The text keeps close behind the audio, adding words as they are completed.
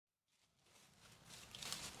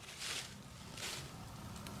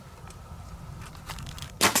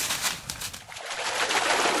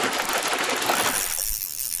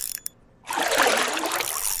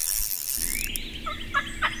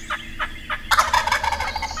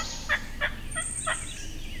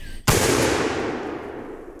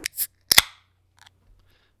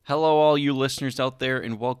Hello, all you listeners out there,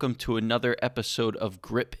 and welcome to another episode of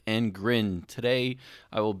Grip and Grin. Today,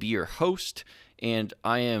 I will be your host, and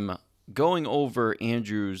I am going over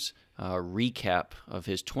Andrew's recap of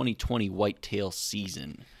his 2020 Whitetail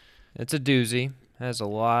season. It's a doozy. Has a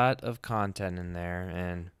lot of content in there,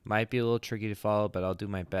 and might be a little tricky to follow, but I'll do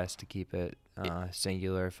my best to keep it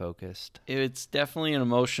singular focused. It's definitely an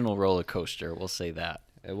emotional roller coaster, we'll say that.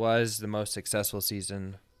 It was the most successful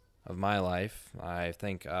season of my life. I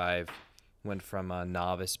think I've went from a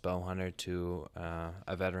novice bow hunter to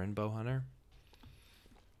a veteran bow hunter.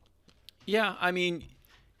 Yeah, I mean,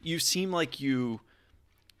 you seem like you,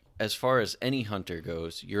 as far as any hunter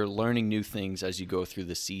goes, you're learning new things as you go through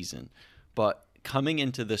the season. But coming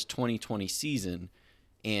into this 2020 season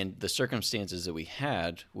and the circumstances that we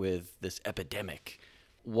had with this epidemic,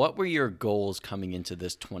 what were your goals coming into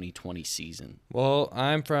this 2020 season? Well,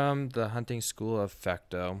 I'm from the hunting school of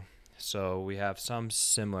Fecto, so we have some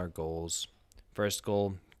similar goals. First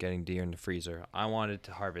goal, getting deer in the freezer. I wanted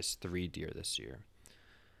to harvest 3 deer this year.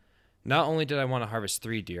 Not only did I want to harvest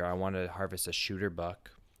 3 deer, I wanted to harvest a shooter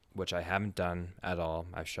buck, which I haven't done at all.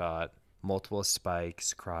 I've shot multiple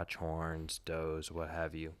spikes, crotch horns, does, what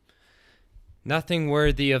have you. Nothing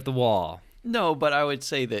worthy of the wall. No, but I would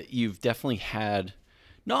say that you've definitely had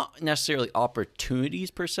not necessarily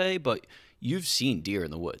opportunities per se, but you've seen deer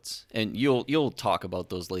in the woods, and you'll talk about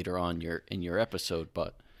those later on in your episode.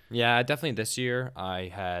 But Yeah, definitely this year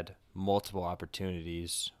I had multiple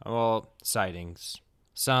opportunities. Well, sightings.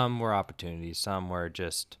 Some were opportunities, some were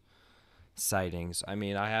just sightings. I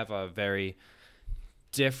mean, I have a very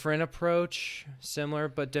different approach, similar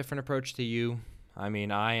but different approach to you. I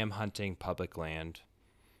mean, I am hunting public land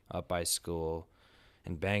up by school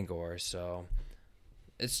in Bangor, so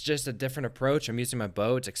it's just a different approach. I'm using my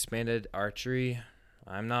bow. It's expanded archery.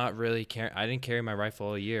 I'm not really I didn't carry my rifle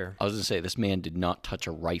all year. I was going to say, this man did not touch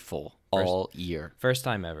a rifle all year. First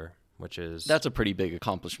time ever, which is... That's a pretty big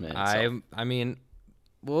accomplishment. I mean,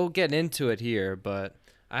 we'll get into it here, but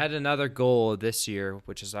I had another goal this year,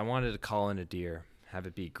 which is I wanted to call in a deer, have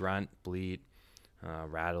it be grunt, bleat,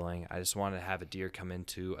 rattling. I just wanted to have a deer come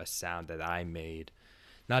into a sound that I made.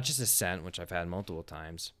 Not just a scent, which I've had multiple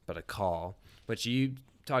times, but a call, which you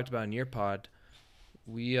talked about in your pod.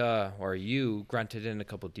 You grunted in a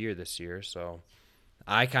couple deer this year, so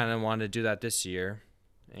I kind of wanted to do that this year.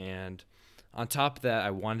 And on top of that,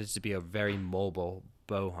 I wanted to be a very mobile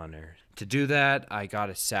bow hunter. To do that, I got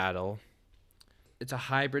a saddle. It's a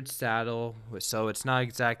hybrid saddle, so it's not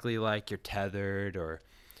exactly like you're tethered or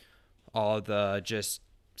all the just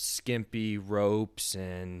skimpy ropes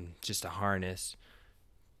and just a harness,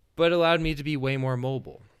 but it allowed me to be way more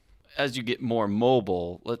mobile. As you get more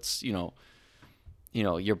mobile, let's,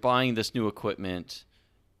 you're buying this new equipment,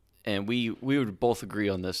 and we would both agree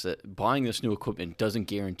on this, that buying this new equipment doesn't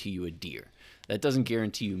guarantee you a deer. That doesn't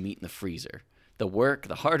guarantee you meat in the freezer. The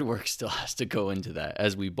hard work still has to go into that,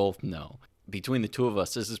 as we both know. Between the two of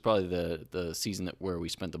us, this is probably the season where we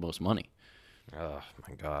spent the most money. Oh,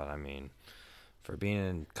 my God. I mean, for being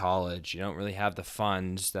in college, you don't really have the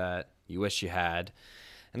funds that you wish you had.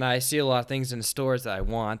 And I see a lot of things in the stores that I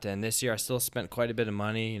want. And this year I still spent quite a bit of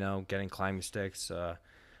money, getting climbing sticks, a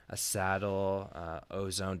saddle,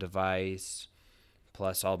 ozone device,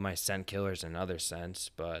 plus all my scent killers and other scents.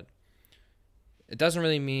 But it doesn't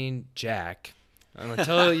really mean jack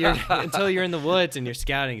until you're in the woods and you're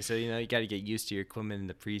scouting. So, you got to get used to your equipment in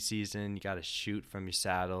the preseason. You got to shoot from your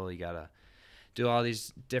saddle. You got to do all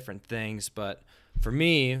these different things. But for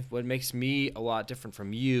me, what makes me a lot different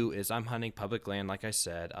from you is I'm hunting public land, like I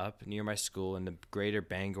said, up near my school in the greater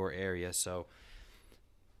Bangor area. So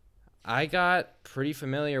I got pretty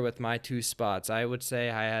familiar with my 2 spots. I would say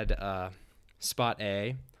I had spot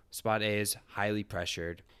A. Spot A is highly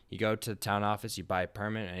pressured. You go to the town office, you buy a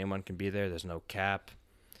permit, anyone can be there. There's no cap.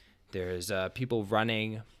 There's people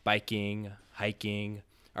running, biking, hiking,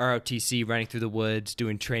 ROTC, running through the woods,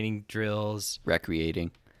 doing training drills.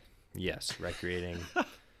 Recreating. Yes, recreating.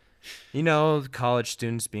 College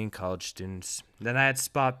students being college students. Then I had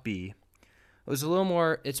spot B. It was a little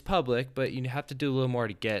more, it's public, but you have to do a little more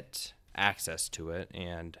to get access to it.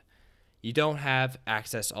 And you don't have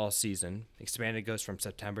access all season. Expanded goes from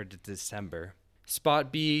September to December. Spot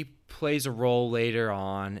B plays a role later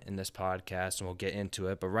on in this podcast, and we'll get into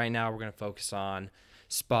it. But right now we're going to focus on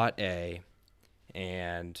spot A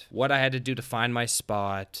and what I had to do to find my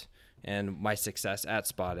spot and my success at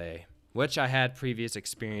spot A, which I had previous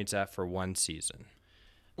experience at for 1 season.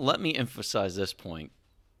 Let me emphasize this point.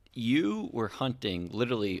 You were hunting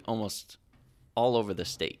literally almost all over the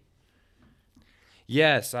state.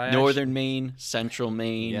 Yes, Northern Maine, Central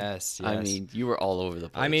Maine. Yes, I yes. mean, you were all over the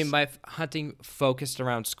place. I mean, my hunting focused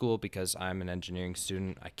around school because I'm an engineering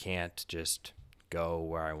student. I can't just go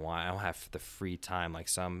where I want. I don't have the free time like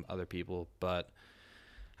some other people, but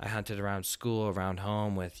I hunted around school, around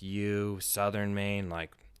home with you, Southern Maine.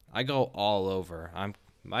 Like, I go all over.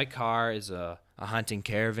 My car is a hunting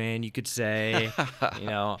caravan, you could say.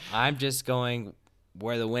 I'm just going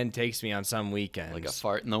where the wind takes me on some weekends. Like a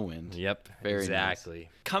fart in the wind. Yep, Very exactly. Nice.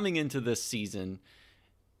 Coming into this season,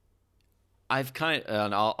 I've kind of,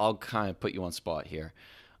 and I'll kind of put you on spot here.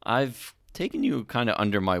 I've taken you kind of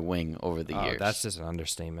under my wing over the years. That's just an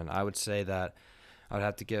understatement. I would say that I would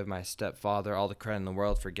have to give my stepfather all the credit in the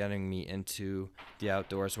world for getting me into the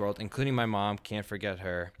outdoors world, including my mom. Can't forget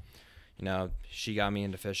her. She got me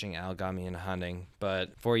into fishing. Al got me into hunting.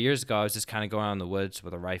 But 4 years ago, I was just kind of going out in the woods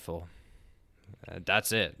with a rifle.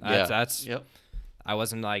 That's it. That's Yep. I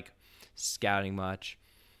wasn't like scouting much.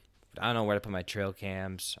 I don't know where to put my trail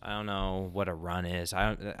cams. I don't know what a run is.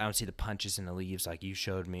 I don't see the punches in the leaves like you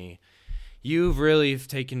showed me. You've really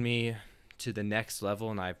taken me to the next level,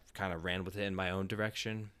 and I've kind of ran with it in my own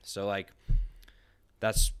direction. So like,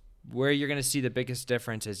 that's where you're gonna see the biggest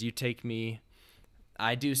difference. Is you take me.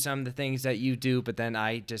 I do some of the things that you do, but then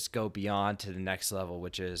I just go beyond to the next level,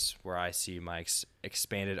 which is where I see my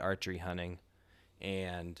expanded archery hunting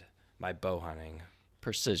and my bow hunting.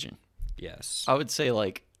 Precision. Yes. I would say,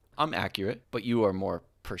 like, I'm accurate, but you are more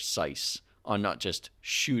precise on not just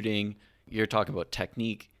shooting. You're talking about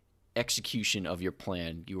technique, execution of your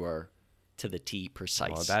plan. You are to the T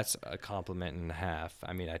precise. Well, that's a compliment and a half.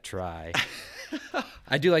 I mean, I try.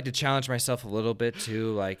 I do like to challenge myself a little bit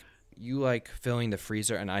too. Like, you like filling the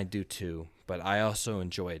freezer, and I do too. But I also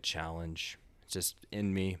enjoy a challenge. It's just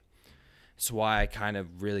in me. It's why I kind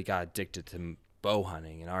of really got addicted to bow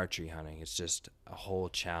hunting and archery hunting. It's just a whole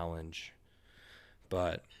challenge.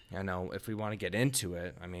 But I know if we want to get into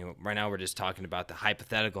it, I mean, right now we're just talking about the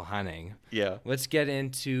hypothetical hunting. Yeah. Let's get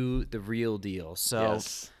into the real deal. So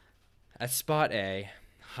Yes. at spot A,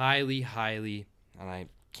 highly, and I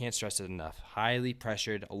can't stress it enough, highly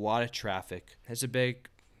pressured, a lot of traffic. It's a big,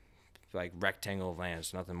 like, rectangle of land.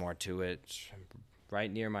 There's nothing more to it. It's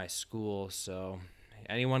right near my school, so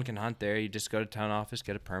anyone can hunt there. You just go to town office,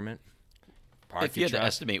 get a permit. If you had to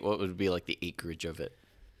estimate, what would be like the acreage of it?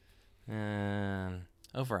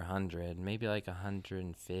 Over 100, maybe like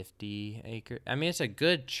 150 acres. I mean, it's a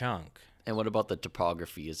good chunk. And what about the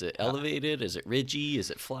topography? Is it elevated? Is it ridgy? Is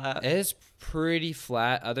it flat? It's pretty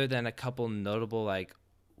flat, other than a couple notable, like,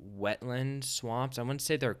 wetland swamps. I wouldn't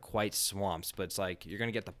say they're quite swamps, but it's like you're going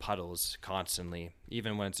to get the puddles constantly.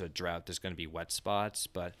 Even when it's a drought, there's going to be wet spots.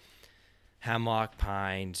 But hemlock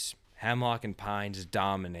and pines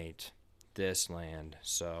dominate this land.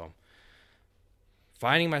 So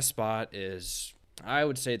finding my spot is, I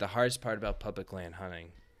would say, the hardest part about public land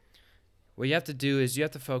hunting. What you have to do is you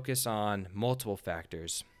have to focus on multiple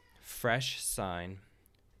factors: fresh sign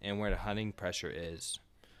and where the hunting pressure is.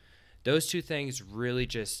 Those two things really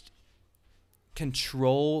just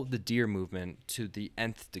control the deer movement to the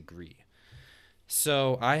nth degree.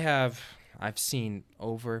 So I've seen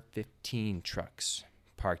over 15 trucks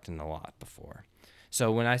parked in the lot before. So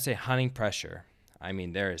when I say hunting pressure, I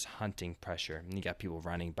mean there is hunting pressure. And you got people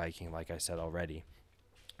running, biking, like I said already.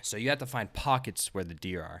 So you have to find pockets where the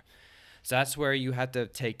deer are. So that's where you have to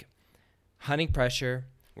take hunting pressure,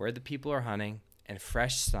 where the people are hunting, and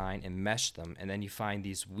fresh sign and mesh them. And then you find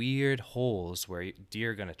these weird holes where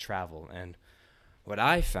deer are going to travel. And what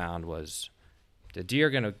I found was the deer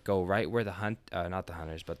are going to go right where not the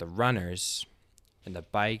hunters, but the runners and the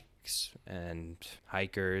bikes and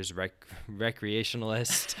hikers,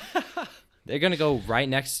 recreationalists, they're going to go right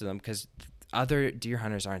next to them because other deer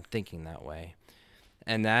hunters aren't thinking that way.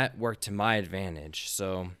 And that worked to my advantage.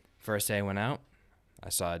 So first day I went out, I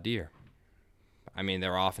saw a deer. I mean, they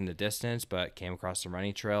were off in the distance, but came across the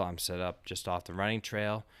running trail. I'm set up just off the running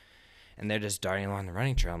trail, and they're just darting along the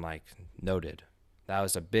running trail. I'm like, noted. That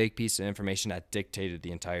was a big piece of information that dictated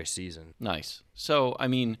the entire season. Nice. So, I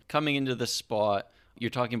mean, coming into this spot, you're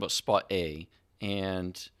talking about spot A,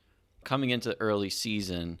 and coming into the early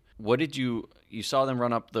season, what did you saw them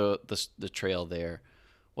run up the trail there.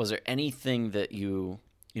 Was there anything that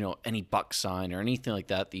any buck sign or anything like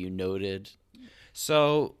that you noted?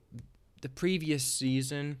 So the previous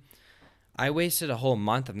season, I wasted a whole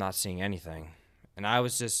month of not seeing anything. And I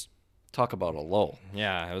was just... Talk about a lull.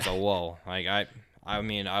 Yeah, it was a lull. Like, I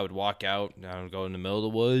mean, I would walk out, and I would go in the middle of the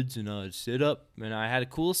woods, and I'd sit up, and I had a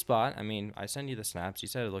cool spot. I mean, I sent you the snaps. You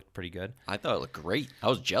said it looked pretty good. I thought it looked great. I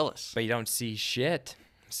was jealous. But you don't see shit.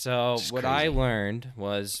 So what I learned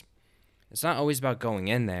was it's not always about going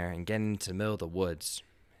in there and getting into the middle of the woods.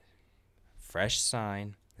 Fresh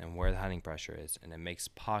sign and where the hunting pressure is, and it makes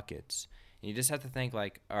pockets. And you just have to think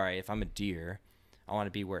like, all right, if I'm a deer, I want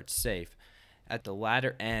to be where it's safe. At the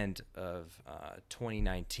latter end of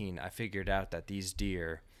 2019, I figured out that these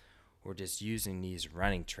deer were just using these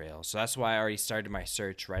running trails. So that's why I already started my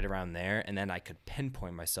search right around there, and then I could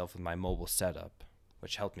pinpoint myself with my mobile setup,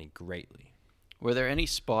 which helped me greatly. Were there any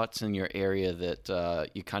spots in your area that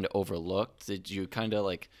you kind of overlooked? Did you kind of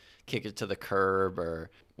like kick it to the curb, or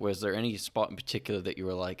was there any spot in particular that you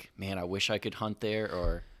were like, man, I wish I could hunt there?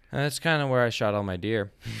 Or That's kind of where I shot all my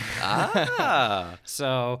deer. ah,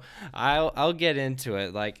 So I'll get into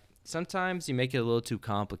it. Like sometimes you make it a little too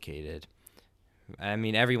complicated. I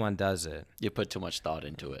mean, everyone does it. you put too much thought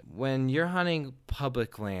into it. When you're hunting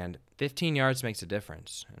public land, 15 yards makes a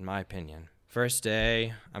difference, in my opinion. First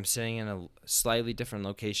day, I'm sitting in a slightly different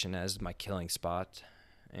location as my killing spot,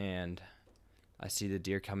 and I see the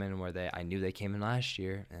deer come in where I knew they came in last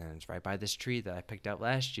year, and it's right by this tree that I picked out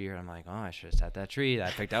last year. I'm like, oh, I should have set that tree that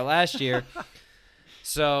I picked out last year.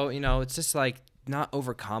 So, it's just like not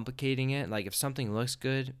overcomplicating it. Like if something looks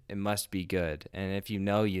good, it must be good. And if you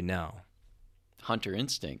know, you know. Hunter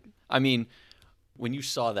instinct. I mean, when you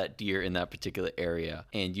saw that deer in that particular area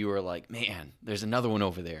and you were like, man, there's another one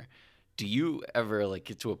over there. Do you ever like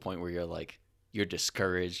get to a point where you're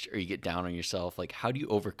discouraged or you get down on yourself? Like, how do you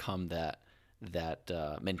overcome that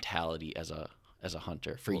mentality as a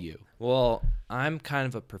hunter for you? Well, I'm kind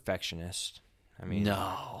of a perfectionist. I mean,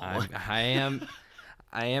 No. I am.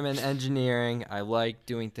 I am in engineering. I like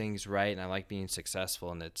doing things right, and I like being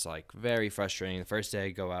successful. And it's like very frustrating. The first day I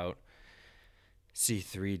go out, see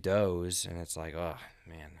 3 does, and it's like, oh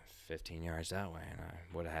man, 15 yards that way, and I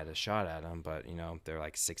would have had a shot at them, but they're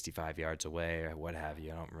like 65 yards away or what have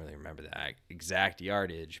you. I don't really remember the exact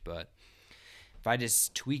yardage, but if I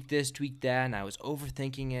just tweak this, tweak that, and I was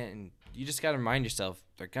overthinking it, and you just got to remind yourself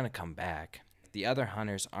they're gonna come back. The other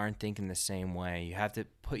hunters aren't thinking the same way. You have to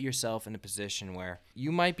put yourself in a position where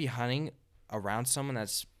you might be hunting around someone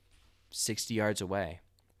that's 60 yards away,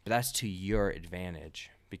 but that's to your advantage.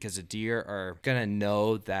 Because the deer are going to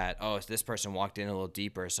know that, oh, this person walked in a little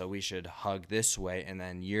deeper, so we should hug this way. And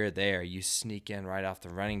then you're there. You sneak in right off the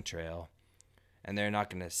running trail. And they're not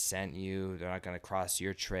going to scent you. They're not going to cross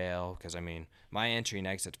your trail. Because, I mean, my entry and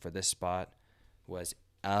exit for this spot was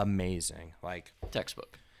amazing. Like,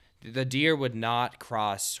 Textbook. the deer would not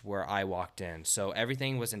cross where I walked in. So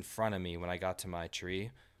everything was in front of me when I got to my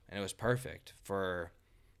tree. And it was perfect for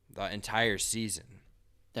the entire season.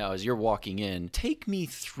 Now, as you're walking in, take me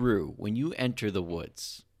through when you enter the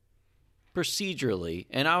woods procedurally,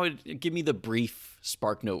 and I would give me the brief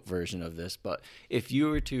Spark Note version of this, but if you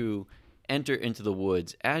were to enter into the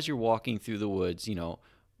woods, as you're walking through the woods,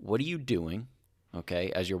 what are you doing,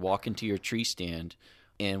 okay, as you're walking to your tree stand,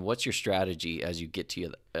 and what's your strategy as you get to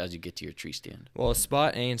your tree stand? Well,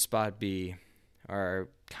 spot A and spot B are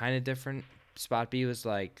kind of different. Spot B was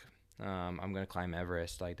like, I'm going to climb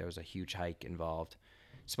Everest. Like there was a huge hike involved.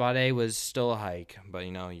 Spot A was still a hike, but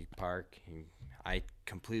you park. I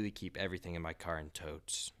completely keep everything in my car in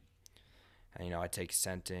totes. And I take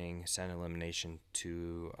scent elimination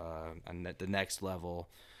to the next level.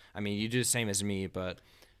 I mean, you do the same as me, but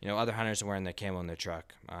other hunters are wearing their camo in their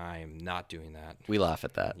truck. I'm not doing that. We laugh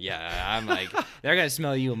at that. Yeah, I'm like, they're gonna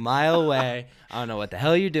smell you a mile away. I don't know what the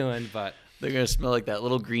hell you're doing, but they're gonna smell like that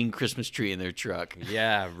little green Christmas tree in their truck.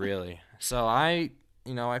 Yeah, really. So I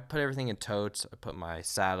put everything in totes. I put my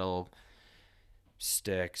saddle,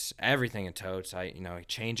 sticks, everything in totes. I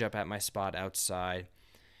change up at my spot outside,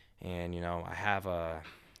 and I have a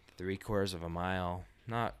 3/4 of a mile.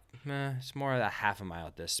 It's more than half a mile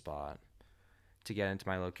at this spot to get into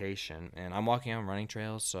my location, and I'm walking on running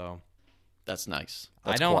trails, so that's nice.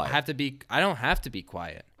 I don't have to be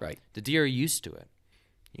quiet. Right. The deer are used to it.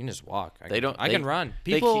 You can just walk. I They can run.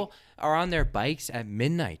 People are on their bikes at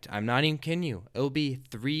midnight. I'm not even kidding you. It'll be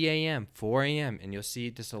 3 a.m., 4 a.m., and you'll see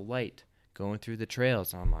just a light going through the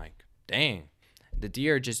trails. And I'm like, dang. The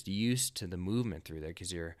deer are just used to the movement through there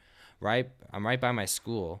because I'm right by my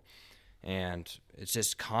school, and it's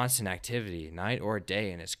just constant activity, night or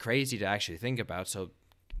day, and it's crazy to actually think about. So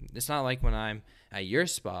it's not like when I'm at your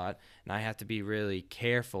spot and I have to be really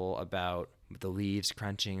careful about the leaves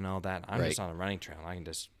crunching and all that. I'm just on a running trail. I can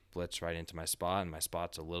just blitz right into my spot, and my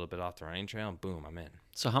spot's a little bit off the running trail, and boom, I'm in.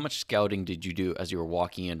 So how much scouting did you do as you were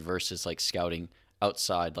walking in versus like scouting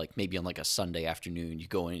outside, like maybe on like a Sunday afternoon? You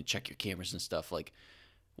go in and check your cameras and stuff. Like,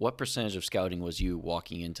 what percentage of scouting was you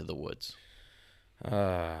walking into the woods?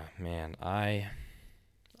 Man, I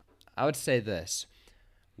would say this.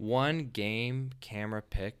 One game camera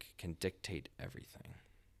pick can dictate everything.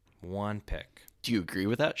 One pick. Do you agree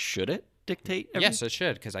with that? Should it dictate Yes, it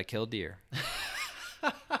should, because I kill deer.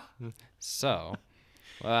 So,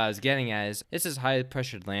 what I was getting at is, this is highly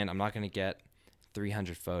pressured land. I'm not going to get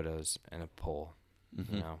 300 photos in a pole.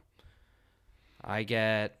 Mm-hmm. You know, I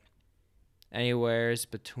get anywheres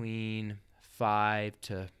between 5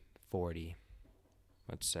 to 40,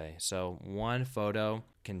 let's say. So one photo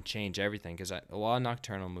can change everything, because a lot of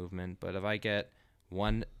nocturnal movement. But if I get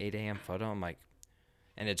one 8 a.m. photo, I'm like,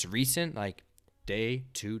 and it's recent, like day,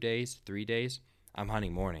 2 days, 3 days, I'm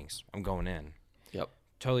hunting mornings. I'm going in. Yep.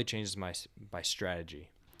 Totally changes my strategy.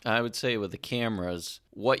 I would say with the cameras,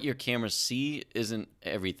 what your cameras see isn't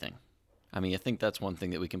everything. I mean, I think that's one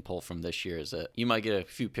thing that we can pull from this year is that you might get a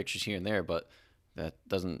few pictures here and there, but that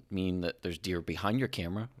doesn't mean that there's deer behind your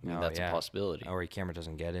camera. I mean, that's a possibility. Or your camera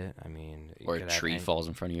doesn't get it. I mean, or a tree falls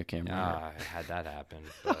in front of your camera. I had that happen.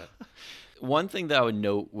 But one thing that I would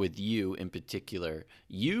note with you in particular,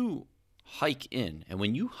 you hike in, and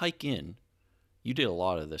when you hike in, you did a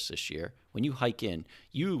lot of this year. When you hike in,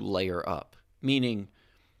 you layer up, meaning,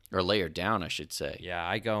 or layer down, I should say. Yeah,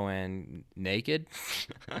 I go in naked.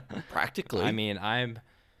 Practically. I mean,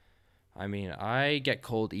 I get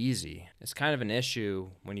cold easy. It's kind of an issue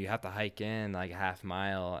when you have to hike in like a half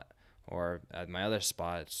mile, or at my other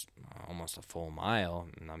spot, it's almost a full mile,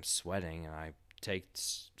 and I'm sweating, and I take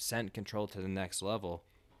scent control to the next level.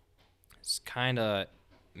 It's kind of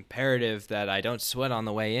imperative that I don't sweat on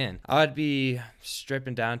the way in. I'd be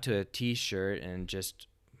stripping down to a t-shirt and just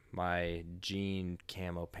my jean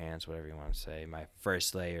camo pants, whatever you want to say, my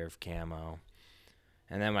first layer of camo.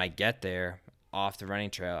 And then when I get there, off the running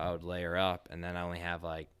trail, I would layer up, and then I only have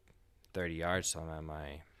like 30 yards till I'm at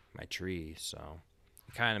my tree. So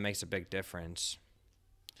it kind of makes a big difference.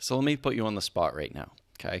 So let me put you on the spot right now,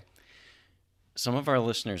 okay? Some of our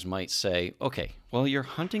listeners might say, okay, well, you're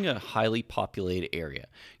hunting a highly populated area.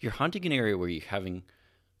 You're hunting an area where you're having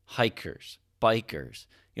hikers, bikers,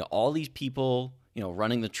 all these people,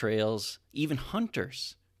 running the trails, even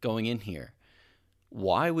hunters going in here.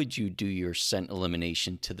 Why would you do your scent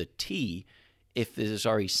elimination to the T if there's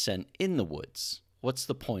already scent in the woods? What's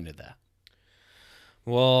the point of that?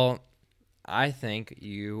 Well, I think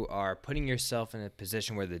you are putting yourself in a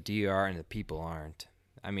position where the deer are and the people aren't.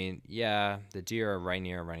 I mean, yeah, the deer are right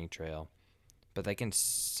near a running trail, but they can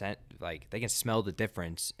smell the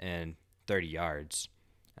difference in 30 yards.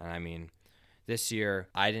 And I mean, this year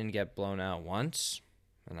I didn't get blown out once,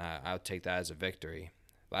 and I'll take that as a victory.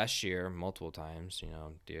 Last year, multiple times,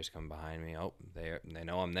 deer's come behind me. Oh, they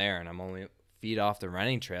know I'm there, and I'm only feet off the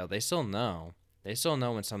running trail. They still know. They still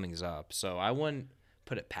know when something's up. So I wouldn't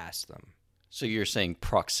put it past them. So you're saying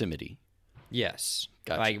proximity? Yes.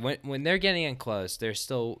 Gotcha. Like when they're getting in close, they're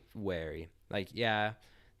still wary. Like, yeah,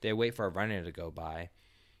 they wait for a runner to go by.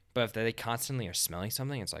 But if they constantly are smelling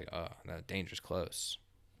something, it's like, oh, that danger's close.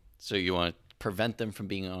 So you want to prevent them from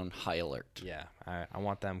being on high alert. Yeah. I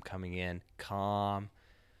want them coming in calm,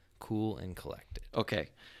 cool, and collected. Okay.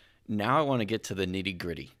 Now I want to get to the nitty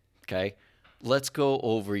gritty. Okay. Let's go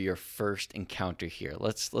over your first encounter here.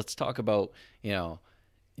 Let's talk about,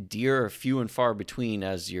 deer are few and far between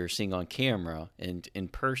as you're seeing on camera and in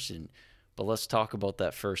person. But let's talk about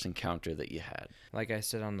that first encounter that you had. Like I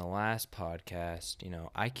said on the last podcast,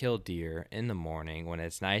 I kill deer in the morning when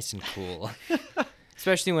it's nice and cool.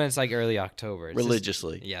 Especially when it's like early October. It's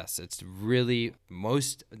religiously. Yes, it's really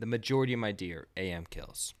the majority of my deer AM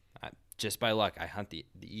kills. Just by luck, I hunt the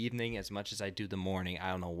evening as much as I do the morning.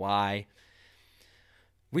 I don't know why.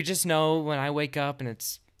 We just know when I wake up and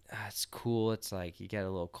it's cool. It's like you get a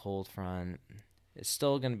little cold front. It's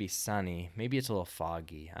still going to be sunny. Maybe it's a little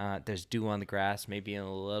foggy. There's dew on the grass, maybe a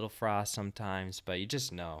little frost sometimes, but you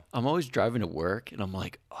just know. I'm always driving to work, and I'm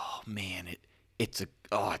like, oh, man, it's a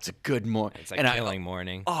good morning. It's like killing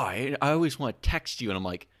morning. Oh, I always want to text you, and I'm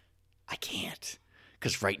like, I can't.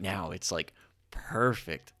 Because right now it's like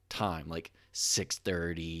perfect time, like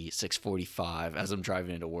 6:30, 6:45 as I'm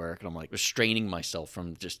driving into work, and I'm like restraining myself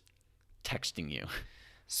from just texting you.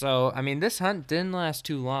 So, I mean, this hunt didn't last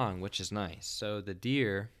too long, which is nice. So the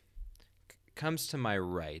deer comes to my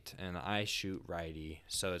right, and I shoot righty.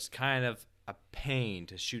 So it's kind of a pain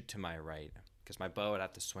to shoot to my right because my bow would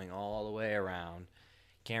have to swing all the way around.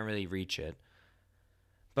 Can't really reach it.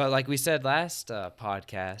 But like we said last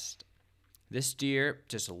podcast, this deer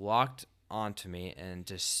just locked onto me and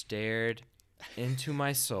just stared into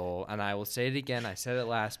my soul. And I will say it again. I said it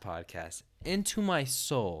last podcast. Into my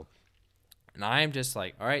soul. And I'm just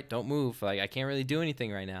like, all right, don't move. Like, I can't really do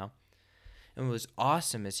anything right now. And what was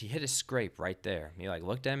awesome is he hit a scrape right there. He like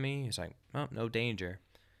looked at me. He's like, oh, no danger.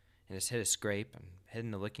 And just hit a scrape and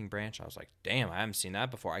hitting the licking branch. I was like, damn, I haven't seen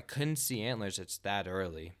that before. I couldn't see antlers. It's that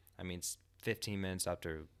early. I mean, it's 15 minutes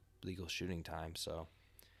after legal shooting time, so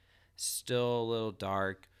still a little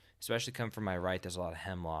dark, especially coming from my right. There's a lot of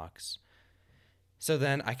hemlocks. So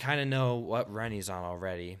then I kind of know what run he's on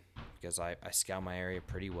already because I scout my area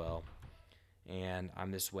pretty well. And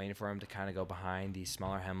I'm just waiting for him to kind of go behind these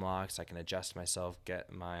smaller hemlocks. I can adjust myself,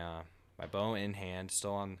 get my bow in hand,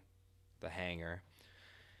 still on the hanger.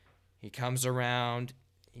 He comes around.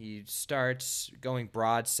 He starts going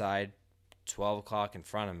broadside, 12 o'clock in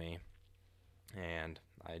front of me. And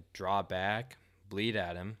I draw back, bleed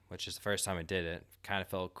at him, which is the first time I did it. Kind of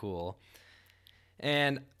felt cool.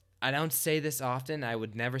 And I don't say this often. I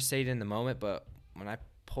would never say it in the moment, but when I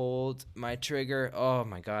pulled my trigger, oh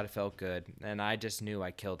my God, it felt good. And I just knew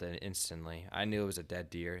I killed it instantly. I knew it was a dead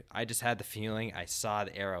deer. I just had the feeling. I saw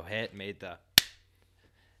the arrow hit, made the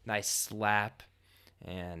nice slap,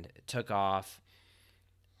 and it took off.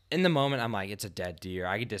 In the moment, I'm like, it's a dead deer.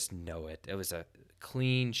 I could just know it. It was a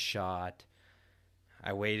clean shot.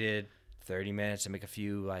 I waited 30 minutes to make a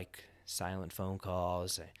few like silent phone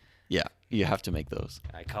calls. Yeah, you have to make those.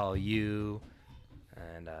 I call you,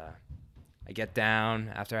 and I get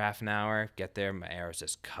down after half an hour, get there, my arrow's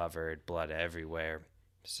just covered, blood everywhere.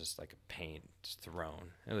 It's just like a paint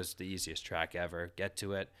thrown. It was the easiest track ever. Get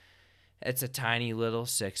to it. It's a tiny little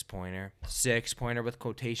 6-pointer. 6-pointer with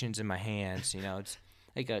quotations in my hands, it's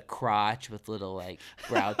like a crotch with little like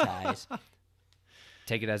brow ties.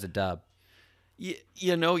 Take it as a dub.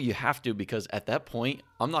 You have to, because at that point,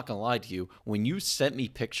 I'm not going to lie to you, when you sent me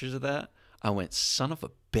pictures of that, I went, son of a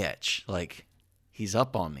bitch. Like, he's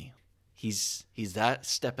up on me. He's that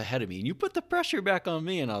step ahead of me. And you put the pressure back on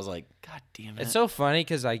me, and I was like, God damn it. It's so funny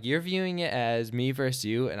because, like, you're viewing it as me versus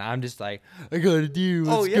you, and I'm just like, I got a deer,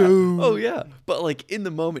 let's go. Oh, yeah. But, like, in the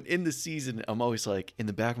moment, in the season, I'm always like, in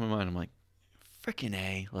the back of my mind, I'm like, frickin'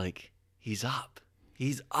 A, like, he's up.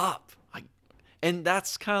 He's up. And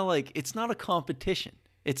that's kind of like, it's not a competition.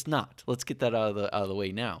 It's not. Let's get that out of the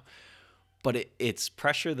way now. But it's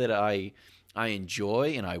pressure that I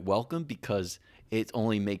enjoy and I welcome, because it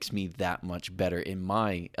only makes me that much better in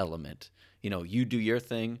my element. You do your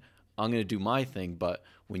thing, I'm going to do my thing. But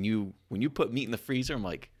when you put meat in the freezer, I'm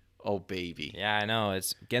like, oh, baby. Yeah, I know.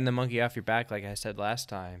 It's getting the monkey off your back, like I said last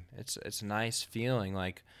time. It's a nice feeling.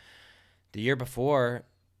 Like, the year before,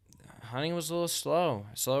 hunting was a little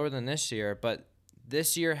slower than this year, but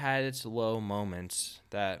this year had its low moments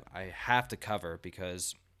that I have to cover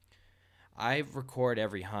because I record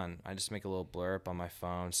every hunt. I just make a little blurb on my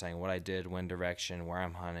phone saying what I did, wind direction, where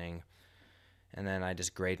I'm hunting, and then I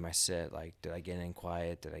just grade my sit. Like, did I get in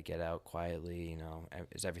quiet? Did I get out quietly?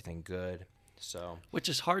 Is everything good? So, which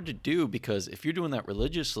is hard to do, because if you're doing that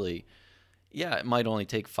religiously, yeah, it might only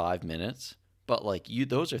take 5 minutes, but like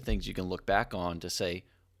those are things you can look back on to say,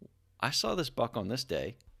 I saw this buck on this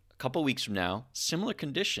day. Couple weeks from now, similar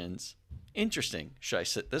conditions. Interesting. Should I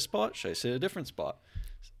sit this spot? Should I sit a different spot?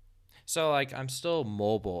 So, like, I'm still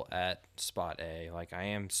mobile at spot A. Like, I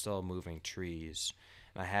am still moving trees,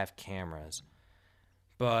 and I have cameras.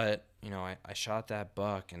 But, I shot that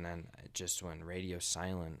buck, and then it just went radio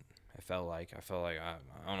silent. I felt like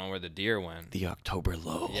I don't know where the deer went. The October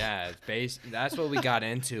low. Yeah, that's what we got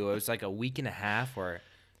into. It was like a week and a half where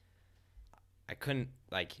I couldn't,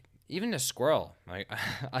 like, even a squirrel. Like,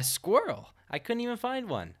 a squirrel. I couldn't even find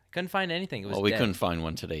one. Couldn't find anything. It was we dead. couldn't find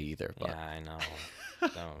one today either. But. Yeah, I know.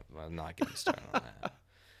 I'm not getting started on that.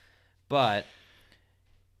 But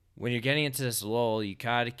when you're getting into this lull, you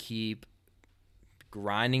got to keep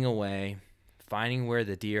grinding away, finding where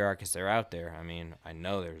the deer are, because they're out there. I mean, I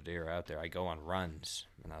know there's deer out there. I go on runs,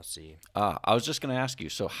 and I'll see. I was just going to ask you,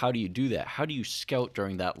 so how do you do that? How do you scout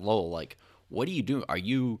during that lull? Like, what do you do? Are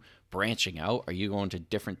you branching out? Are you going to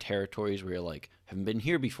different territories where you're like, haven't been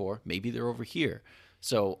here before? Maybe they're over here.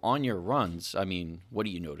 So on your runs, I mean, what are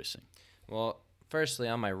you noticing? Well, firstly,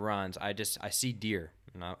 on my runs, I see deer.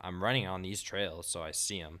 And I'm running on these trails, so I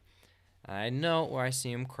see them. And I know where I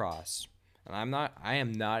see them cross. And I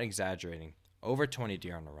am not exaggerating. Over 20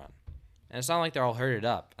 deer on the run. And it's not like they're all herded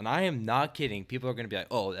up. And I am not kidding. People are going to be like,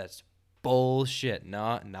 oh, that's bullshit.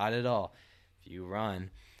 No, not at all. If you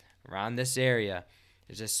run around this area,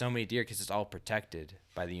 there's just so many deer because it's all protected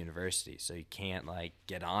by the university. So you can't, like,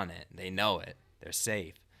 get on it. They know it. They're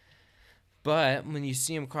safe. But when you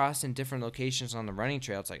see them cross in different locations on the running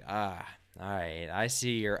trail, it's like, all right, I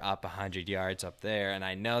see you're up 100 yards up there, and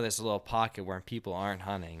I know there's a little pocket where people aren't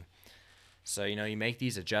hunting. So, you make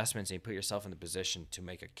these adjustments and you put yourself in the position to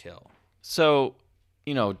make a kill. So,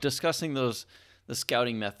 discussing the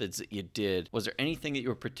scouting methods that you did, was there anything that you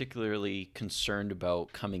were particularly concerned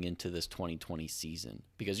about coming into this 2020 season?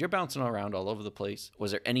 Because you're bouncing around all over the place. Was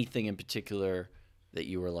there anything in particular that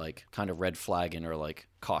you were like kind of red flagging or like,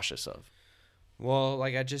 cautious of? Well,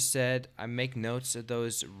 like I just said, I make notes of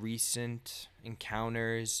those recent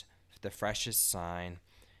encounters, the freshest sign.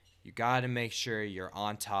 You got to make sure you're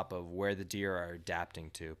on top of where the deer are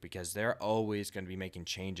adapting to, because they're always going to be making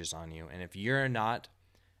changes on you. And if you're not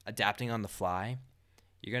adapting on the fly,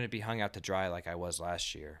 you're going to be hung out to dry like I was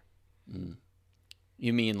last year.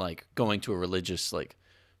 You mean like going to a religious like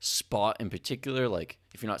spot in particular? Like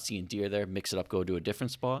if you're not seeing deer there, mix it up, go to a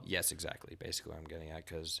different spot? Yes, exactly. Basically what I'm getting at,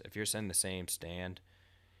 because if you're setting the same stand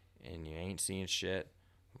and you ain't seeing shit,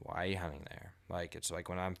 why are you hunting there? Like, it's like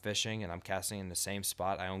when I'm fishing and I'm casting in the same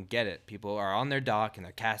spot, I don't get it. People are on their dock and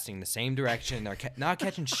they're casting the same direction. They're not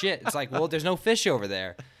catching shit. It's like, well, there's no fish over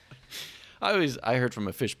there. I heard from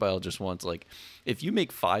a fish biologist once, like, if you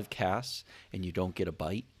make 5 casts and you don't get a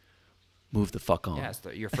bite, move the fuck on. Yeah,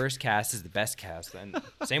 your first cast is the best cast. And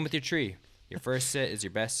same with your tree. Your first sit is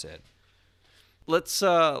your best sit. Let's,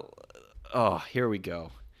 here we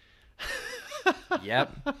go.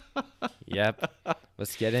 Yep.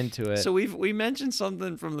 Let's get into it. So we mentioned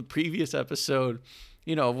something from the previous episode,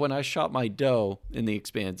 you know, when I shot my doe in the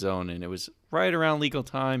expand zone, and it was right around legal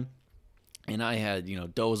time, and I had, you know,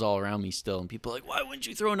 does all around me still, and people were like, why wouldn't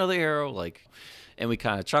you throw another arrow? Like, and we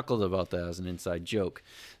kind of chuckled about that as an inside joke.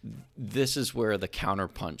 This is where the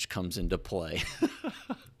counterpunch comes into play.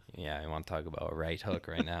 Yeah, I want to talk about a right hook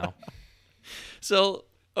right now. So,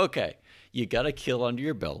 okay, you got a kill under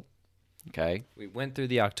your belt. Okay. We went through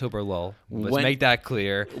the October lull. Let's make that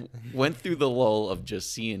clear. Went through the lull of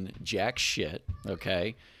just seeing jack shit.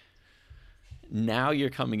 Okay. Now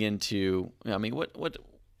you're coming into, I mean, where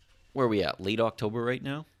are we at? Late October right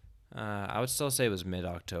now? I would still say it was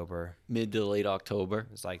mid-October. Mid to late October.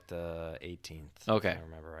 It was like the 18th. Okay. If I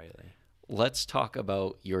remember rightly. Let's talk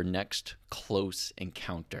about your next close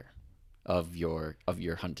encounter of your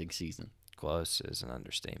hunting season. Close is an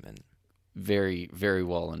understatement. Very, very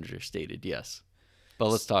well understated, yes. But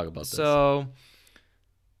let's talk about this. So,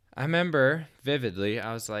 I remember vividly,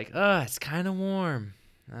 I was like, it's kind of warm.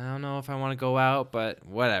 I don't know if I want to go out, but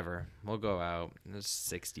whatever. We'll go out. It's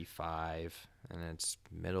 65, and it's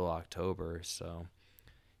middle October, so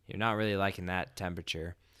you're not really liking that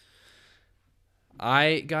temperature.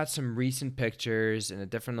 I got some recent pictures in a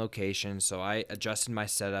different location, so I adjusted my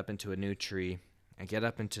setup into a new tree. I get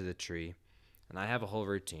up into the tree. And I have a whole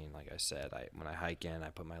routine, like I said. When I hike in, I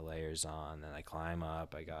put my layers on, then I climb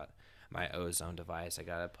up. I got my ozone device I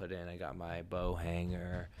got to put in. I got my bow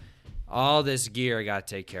hanger. All this gear I got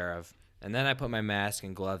to take care of. And then I put my mask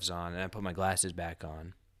and gloves on, and I put my glasses back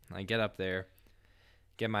on. I get up there,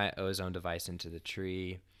 get my ozone device into the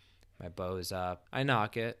tree. My bow's up. I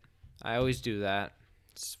knock it. I always do that.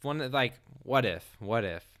 It's one of, like, what if?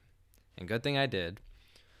 And good thing I did.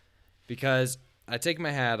 Because I take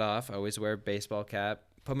my hat off. I always wear a baseball cap.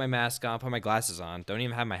 Put my mask on. Put my glasses on. Don't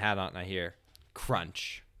even have my hat on. And I hear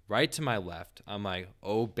crunch right to my left. I'm like,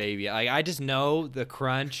 oh, baby. I just know the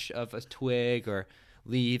crunch of a twig or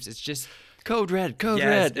leaves. It's just code red.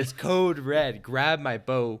 Yes, it's code red. Grab my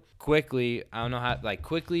bow quickly. I don't know how, like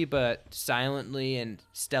quickly, but silently and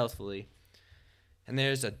stealthily. And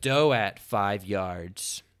there's a doe at 5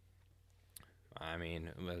 yards. I mean,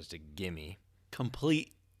 it was a gimme.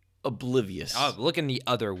 Complete oblivious. Oh, looking the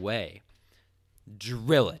other way.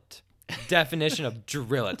 Drill it. Definition of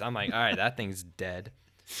drill it. I'm like, all right, that thing's dead.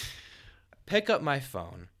 Pick up my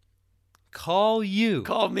phone. Call you.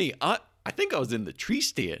 Call me. I think I was in the tree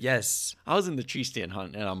stand. Yes. I was in the tree stand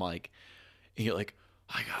hunting, and I'm like, and you're like,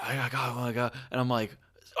 I got. And I'm like,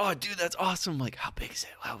 oh, dude, that's awesome. I'm like, how big is it?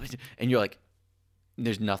 How big is it? And you're like,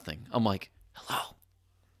 there's nothing. I'm like, hello.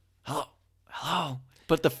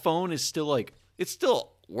 But the phone is still like, it's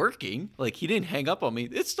still working. Like, he didn't hang up on me.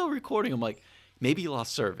 It's still recording. I'm like, maybe he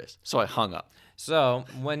lost service. So I hung up. So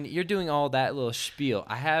when you're doing all that little spiel,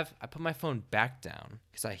 I put my phone back down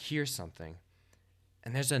because I hear something.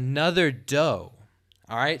 And there's another doe.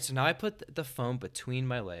 All right, so now I put the phone between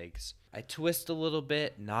my legs. I twist a little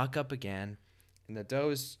bit, knock up again, and the doe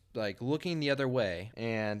is like looking the other way.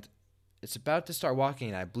 And it's about to start walking,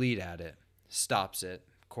 and I bleed at it. Stops it,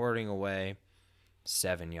 quartering away,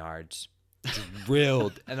 7 yards.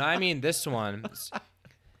 Drilled. And I mean, this one is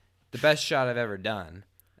the best shot I've ever done.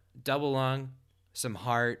 Double lung, some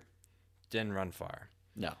heart, didn't run far.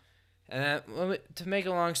 No. And to make a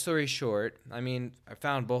long story short, I mean, I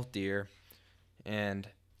found both deer, and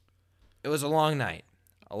it was a long night.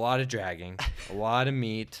 A lot of dragging, a lot of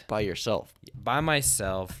meat. By yourself. By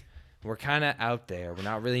myself. We're kind of out there. We're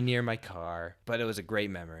not really near my car, but it was a great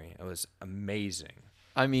memory. It was amazing.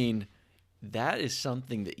 I mean, that is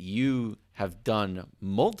something that you have done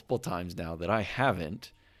multiple times now that I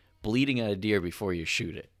haven't, bleeding at a deer before you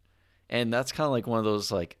shoot it. And that's kind of like one of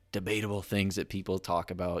those like debatable things that people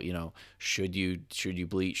talk about, should you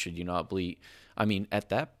bleat, should you not bleat? I mean, at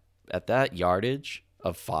that yardage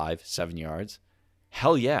of 5-7 yards,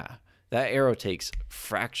 hell yeah. That arrow takes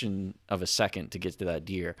fraction of a second to get to that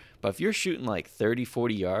deer. But if you're shooting like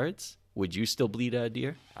 30-40 yards, would you still bleed at a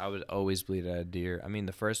deer? I would always bleed at a deer. I mean,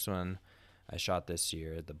 the first one I shot this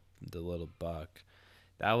year, the little buck,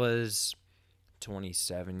 that was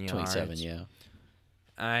 27 yards. 27, yeah.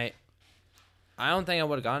 I don't think I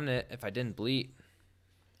would have gotten it if I didn't bleed.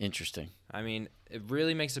 Interesting. I mean, it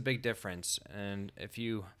really makes a big difference. And if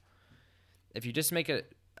you just make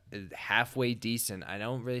it halfway decent, I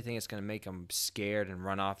don't really think it's going to make them scared and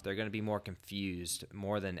run off. They're going to be more confused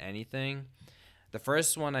more than anything. The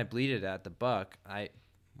first one I bleeded at, the buck,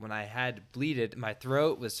 when I had bleeded, my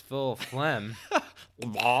throat was full of phlegm.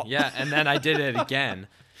 Yeah, and then I did it again,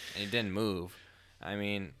 and it didn't move. I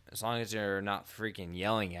mean, as long as you're not freaking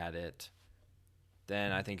yelling at it,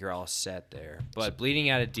 then I think you're all set there. But bleeding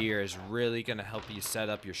at a deer is really going to help you set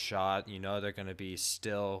up your shot. They're going to be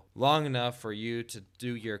still long enough for you to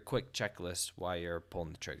do your quick checklist while you're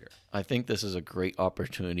pulling the trigger. I think this is a great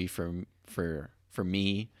opportunity for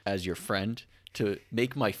me as your friend to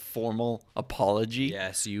make my formal apology.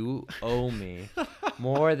 Yes, you owe me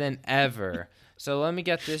more than ever. So let me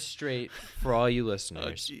get this straight for all you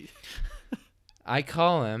listeners. I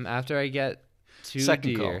call him after I get two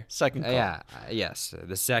Second deer. Second call. Yes,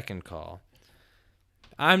 the second call.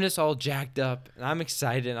 I'm just all jacked up, and I'm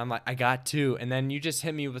excited. I'm like, I got two. And then you just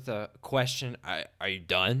hit me with a question, are you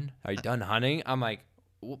done? Are you done hunting? I'm like,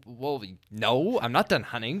 well, no, I'm not done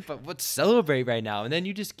hunting, but let's celebrate right now. And then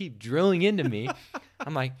you just keep drilling into me.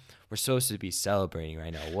 I'm like, we're supposed to be celebrating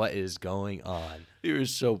right now. What is going on? You were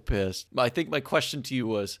so pissed. I think my question to you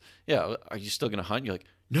was, are you still going to hunt? You're like,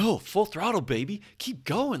 no, full throttle, baby. Keep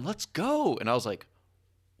going. Let's go. And I was like,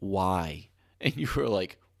 why? And you were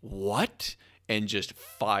like, what? And just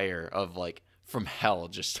fire of like from hell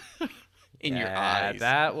just in your eyes.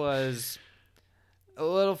 That was a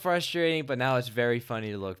little frustrating, but now it's very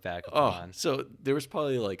funny to look back upon. So there was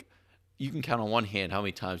probably like, you can count on one hand how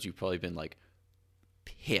many times you've probably been like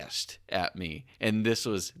pissed at me. And this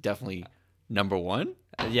was definitely number one.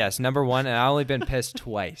 Yes, number one, and I've only been pissed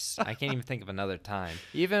twice. I can't even think of another time.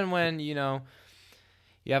 Even when, you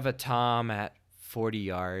have a tom at 40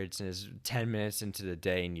 yards and it's 10 minutes into the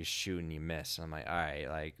day and you shoot and you miss. I'm like, all right,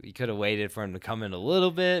 like you could have waited for him to come in a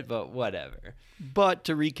little bit, but whatever. But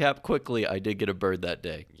to recap quickly, I did get a bird that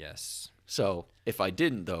day. Yes. So if I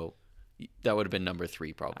didn't, though, that would have been number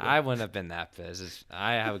 3 probably. I wouldn't have been that pissed.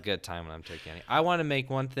 I have a good time when I'm turkey hunting. I want to make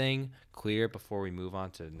one thing clear before we move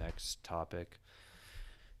on to the next topic.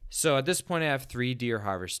 So at this point, I have 3 deer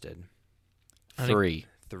harvested. 3.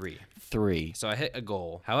 3. So I hit a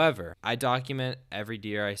goal. However, I document every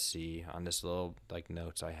deer I see on this little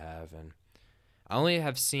notes I have, and I only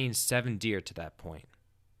have seen 7 deer to that point.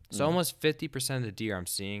 So almost 50% of the deer I'm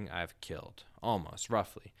seeing I've killed, almost,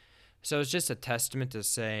 roughly. So it's just a testament to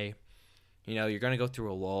say, you're going to go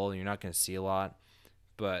through a lull and you're not going to see a lot,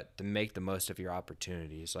 but to make the most of your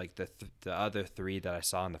opportunities. Like the other 3 that I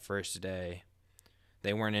saw on the first day,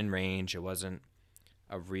 they weren't in range. It wasn't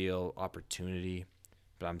a real opportunity,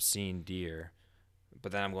 but I'm seeing deer.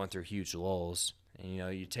 But then I'm going through huge lulls, and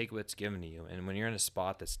you take what's given to you. And when you're in a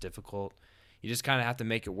spot that's difficult, you just kind of have to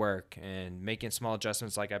make it work. And making small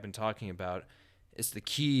adjustments, like I've been talking about, is the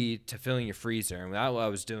key to filling your freezer. And that's what I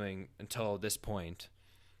was doing until this point.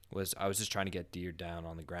 I was just trying to get deer down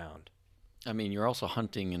on the ground. I mean, you're also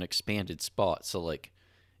hunting an expanded spot, so like,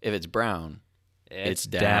 if it's brown, it's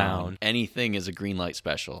down. Anything is a green light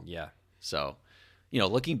special. Yeah. So,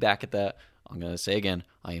 looking back at that, I'm going to say again,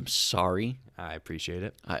 I am sorry. I appreciate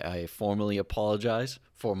it. I formally apologize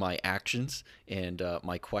for my actions and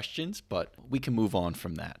my questions, but we can move on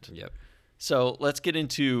from that. Yep. So let's get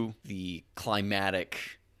into the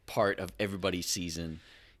climatic part of everybody's season,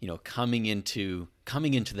 coming into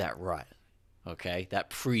that rut. Okay,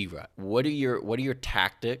 that pre-rut. What are your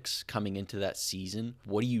tactics coming into that season?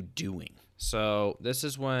 What are you doing? So this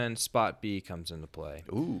is when Spot B comes into play.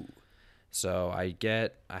 Ooh. So I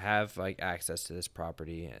have access to this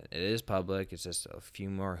property. It is public. It's just a few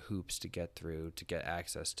more hoops to get through to get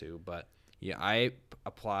access to. But yeah, I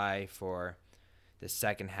apply for the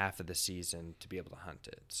second half of the season to be able to hunt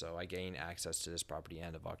it. So I gain access to this property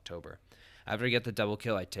end of October. After I get the double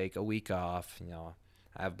kill, I take a week off.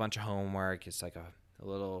 I have a bunch of homework. It's like a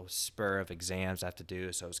little spur of exams I have to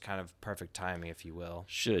do, so it's kind of perfect timing, if you will.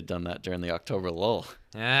 Should have done that during the October lull.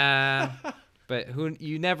 Yeah, but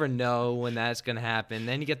you never know when that's going to happen.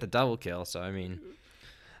 Then you get the double kill, so I mean,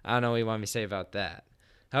 I don't know what you want me to say about that.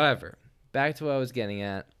 However, back to what I was getting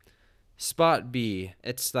at. Spot B,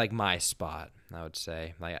 it's like my spot, I would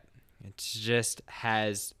say. Like, it just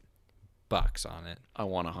has bucks on it. I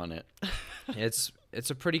want to hunt it. It's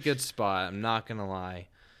a pretty good spot, I'm not gonna lie.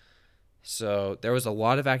 So there was a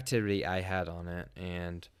lot of activity I had on it,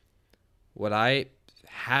 and what I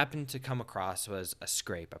happened to come across was a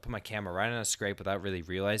scrape. I put my camera right on a scrape without really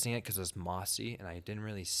realizing it because it was mossy, and I didn't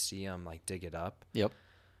really see them like dig it up. Yep.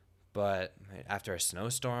 But after a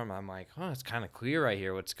snowstorm, I'm like, oh, it's kind of clear right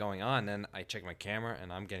here. What's going on? Then I check my camera,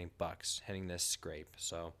 and I'm getting bucks hitting this scrape.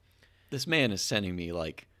 So This man is sending me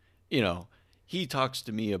like, he talks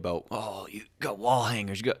to me about, oh, you got wall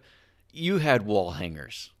hangers. You had wall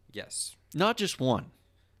hangers, yes, not just one.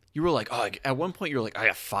 You were like, oh, at one point you were like, I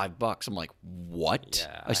got $5. I'm like, what?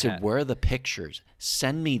 Yeah, I said, where are the pictures?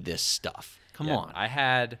 Send me this stuff. Come on. I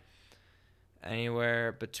had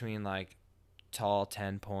anywhere between like tall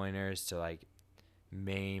 10-pointers to like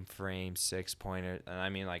mainframe 6-pointer, and I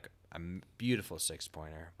mean like a beautiful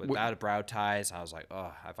 6-pointer without brow ties. I was like,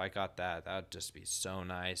 oh, if I got that, that would just be so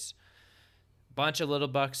nice. Bunch of little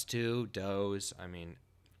bucks too, does. I mean,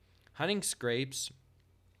 hunting scrapes,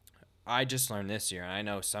 I just learned this year, and I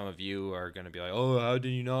know some of you are going to be like, oh, how did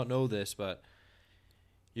you not know this? But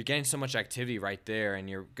you're getting so much activity right there, and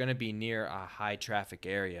you're going to be near a high traffic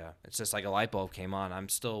area. It's just like a light bulb came on. I'm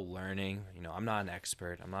still learning. I'm not an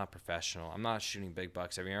expert. I'm not a professional. I'm not shooting big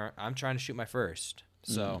bucks every year. I'm trying to shoot my first.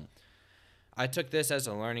 So I took this as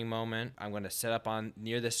a learning moment. I'm going to set up on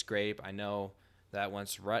near the scrape. I know that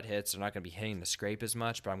once rut hits, they're not going to be hitting the scrape as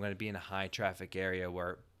much, but I'm going to be in a high traffic area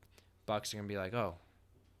where bucks are going to be like, oh,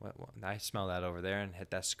 what, I smell that over there, and hit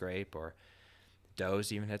that scrape, or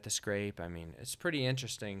does even hit the scrape. I mean, it's pretty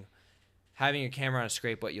interesting having your camera on a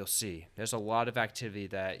scrape what you'll see. There's a lot of activity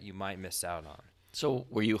that you might miss out on. So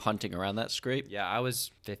were you hunting around that scrape? Yeah, I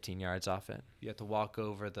was 15 yards off it. You have to walk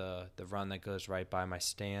over the run that goes right by my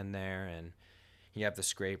stand there, and you have the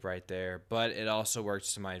scrape right there. But it also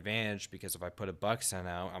works to my advantage because if I put a buck scent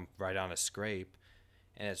out, I'm right on a scrape,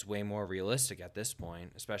 and it's way more realistic at this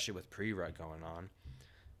point, especially with pre-rut going on.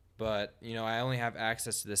 But, I only have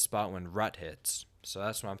access to this spot when rut hits. So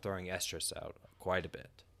that's when I'm throwing estrus out quite a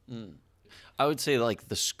bit. I would say like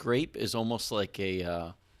the scrape is almost like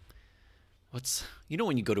a,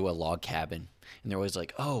 when you go to a log cabin and they're always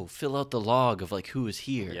like, oh, fill out the log of like who is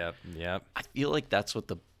here. Yep. I feel like that's what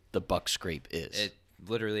the buck scrape is. It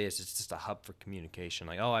literally is. It's just a hub for communication.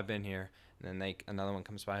 Like, oh, I've been here. And then another one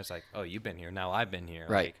comes by. It's like, oh, you've been here. Now I've been here.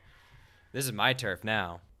 Right. Like, this is my turf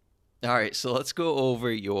now. All right, so let's go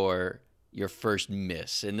over your first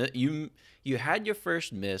miss. And you had your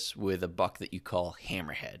first miss with a buck that you call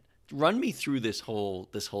Hammerhead. Run me through this whole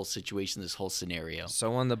situation, this whole scenario. So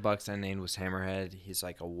one of the bucks I named was Hammerhead. He's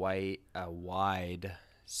like a wide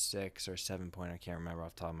 6 or 7-pointer. I can't remember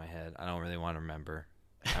off the top of my head. I don't really want to remember.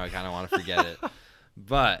 I kind of want to forget it.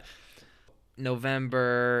 But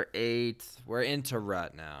November 8th, we're into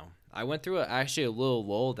rut now. I went through actually a little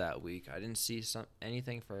lull that week. I didn't see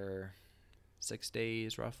anything for 6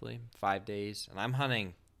 days, roughly 5 days, and I'm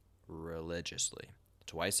hunting religiously,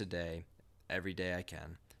 twice a day, every day I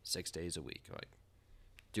can, 6 days a week, like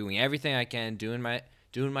doing everything I can, doing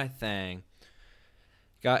my thing.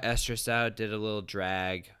 Got estrus out, did a little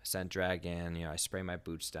drag, sent drag in. I spray my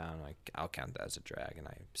boots down. Like I'll count that as a drag, and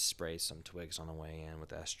I spray some twigs on the way in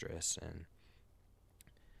with estrus, and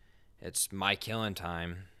it's my killing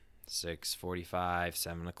time. 6:45,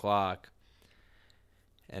 7 o'clock,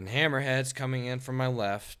 and Hammerhead's coming in from my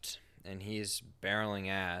left, and he's barreling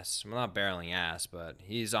ass. Well, not barreling ass, but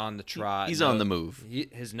he's on the trot. He's on the move.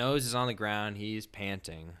 His nose is on the ground. He's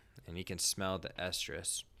panting, and he can smell the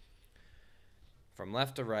estrus. From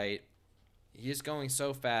left to right, he's going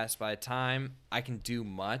so fast. By the time I can do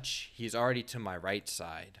much, he's already to my right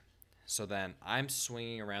side. So then I'm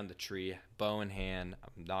swinging around the tree, bow in hand.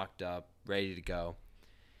 I'm knocked up, ready to go.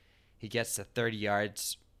 He gets to 30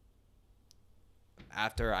 yards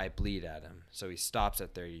after I bleed at him. So he stops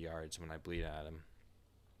at 30 yards when I bleed at him.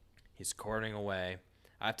 He's quartering away.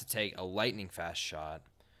 I have to take a lightning fast shot,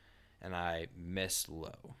 and I missed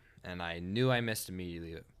low. And I knew I missed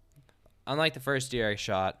immediately. Unlike the first deer I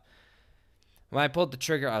shot, when I pulled the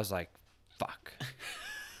trigger, I was like, fuck.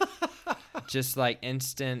 Just like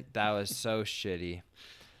instant, that was so shitty.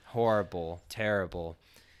 Horrible, terrible.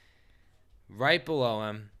 Right below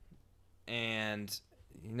him. And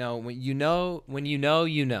when you know,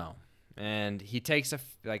 and he takes a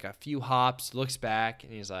few hops, looks back,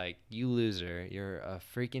 and he's like, "You loser, you're a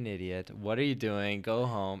freaking idiot. What are you doing? Go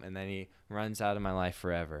home." And then he runs out of my life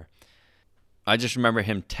forever. I just remember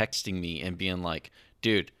him texting me and being like,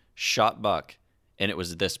 "Dude, shot buck," and it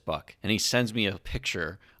was this buck, and he sends me a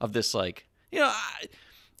picture of this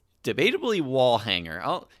debatably wall hanger.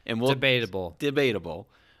 Debatable. Debatable.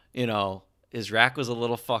 You know, his rack was a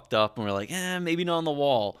little fucked up, and we're like, maybe not on the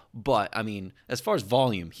wall. But I mean, as far as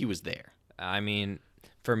volume, he was there. I mean,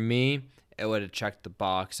 for me, it would have checked the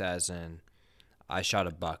box as in I shot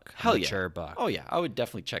a buck, Hell mature yeah. buck. Oh yeah, I would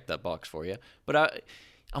definitely check that box for you. But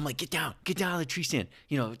I'm like, get down on the tree stand.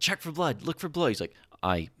 You know, check for blood, look for blood. He's like,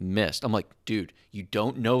 I missed. I'm like, dude, you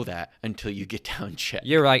don't know that until you get down and check.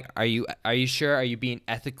 You're like, are you sure? Are you being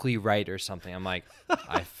ethically right or something? I'm like,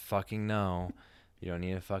 I fucking know. You don't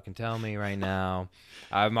need to fucking tell me right now.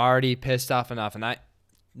 I'm already pissed off enough, and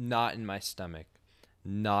not in my stomach.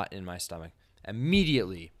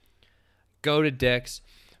 Immediately go to Dick's,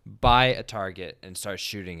 buy a target, and start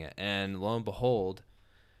shooting it. And lo and behold,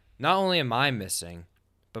 not only am I missing,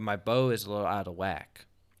 but my bow is a little out of whack.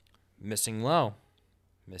 Missing low.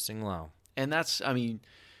 And that's, I mean,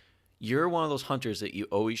 you're one of those hunters that you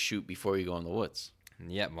always shoot before you go in the woods.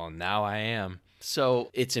 Yeah, well, now I am. So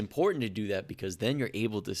it's important to do that because then you're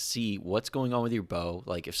able to see what's going on with your bow.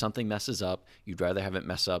 Like if something messes up, you'd rather have it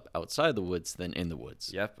mess up outside the woods than in the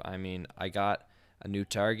woods. Yep. I mean, I got a new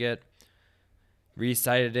target,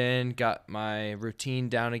 re-sighted in, got my routine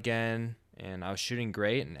down again, and I was shooting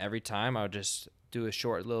great. And every time I would just do a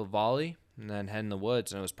short little volley and then head in the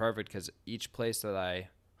woods. And it was perfect because each place that I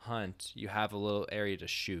hunt, you have a little area to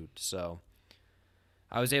shoot. So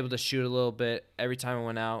I was able to shoot a little bit every time I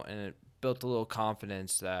went out, and it built a little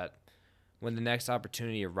confidence that when the next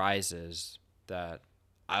opportunity arises, that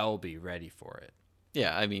I'll be ready for it.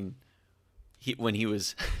 Yeah, I mean, when he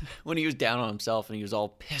was down on himself and he was all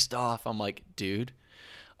pissed off, I'm like, dude,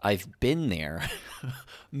 I've been there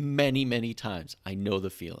many, many times. I know the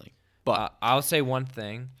feeling. But I'll say one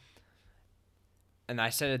thing, and I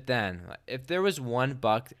said it then. If there was one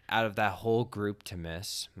buck out of that whole group to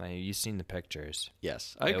miss, you've seen the pictures.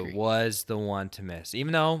 Yes, I agree. It was the one to miss.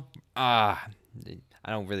 Even though I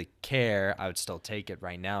don't really care, I would still take it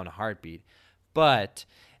right now in a heartbeat. But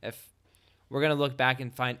if we're going to look back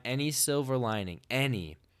and find any silver lining,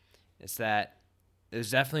 it's that it was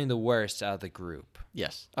definitely the worst out of the group.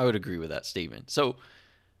 Yes, I would agree with that statement. So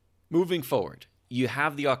moving forward, you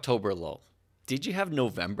have the October lull. Did you have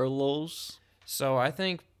November lulls? So I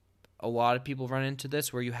think a lot of people run into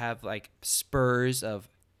this where you have like spurs of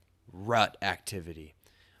rut activity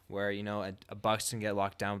where, you know, a buck's can get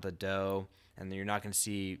locked down with a doe and you're not going to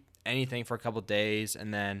see anything for a couple days,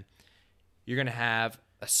 and then you're going to have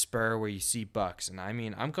a spur where you see bucks. And I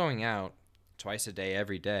mean, I'm going out twice a day,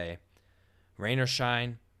 every day, rain or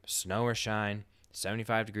shine, snow or shine,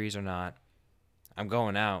 75 degrees or not. I'm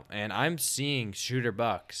going out and I'm seeing shooter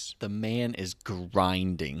bucks. The man is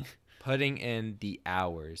grinding. Putting in the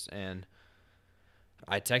hours, and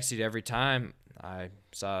I texted every time I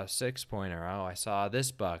saw a 6-pointer. Oh, I saw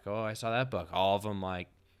this buck. Oh, I saw that buck. All of them like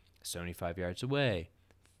 75 yards away,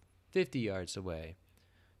 50 yards away,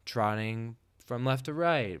 trotting from left to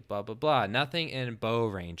right, blah, blah, blah. Nothing in bow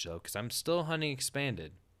range, though, because I'm still hunting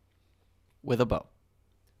expanded. With a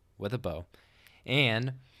bow.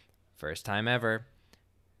 And first time ever,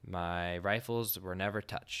 my rifles were never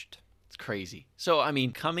touched. It's crazy. So, I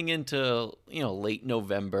mean, coming into, late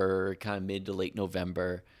November, kind of mid to late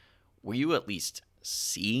November, were you at least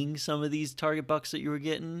seeing some of these target bucks that you were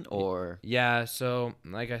getting, or? Yeah, so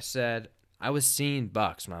like I said, I was seeing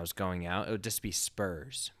bucks when I was going out. It would just be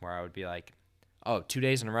spurs where I would be like, oh, 2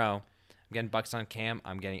 days in a row, I'm getting bucks on cam.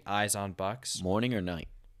 I'm getting eyes on bucks. Morning or night?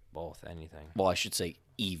 Both, anything. Well, I should say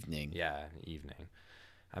evening. Yeah, evening.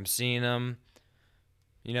 I'm seeing them.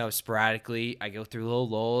 Sporadically, I go through little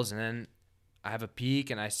lulls, and then I have a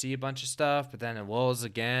peak, and I see a bunch of stuff, but then it lulls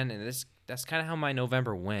again, and that's kind of how my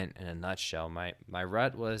November went in a nutshell. My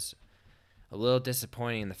rut was a little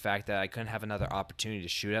disappointing in the fact that I couldn't have another opportunity to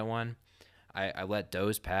shoot at one. I let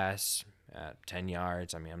does pass at 10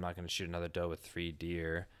 yards. I mean, I'm not going to shoot another doe with 3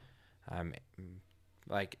 deer. I'm,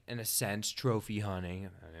 like, in a sense, trophy hunting.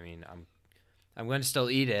 I mean, I'm going to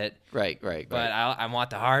still eat it. Right. But I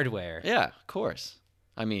want the hardware. Yeah, of course.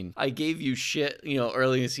 I mean, I gave you shit,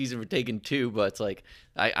 early in the season for taking 2, but it's like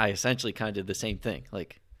I essentially kind of did the same thing.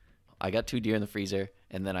 Like, I got 2 deer in the freezer,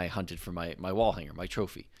 and then I hunted for my wall hanger, my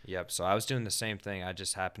trophy. Yep, so I was doing the same thing. I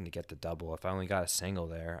just happened to get the double. If I only got a single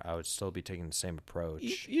there, I would still be taking the same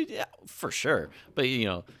approach. Yeah, for sure. But,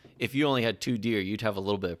 if you only had 2 deer, you'd have a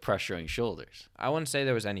little bit of pressure on your shoulders. I wouldn't say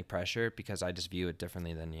there was any pressure because I just view it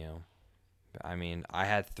differently than you. I mean, I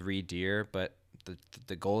had 3 deer, but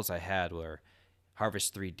the goals I had were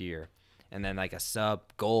harvest 3 deer. And then like a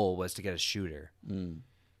sub goal was to get a shooter.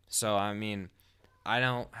 So, I mean, I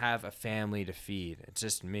don't have a family to feed. It's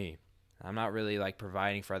just me. I'm not really like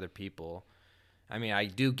providing for other people. I mean, I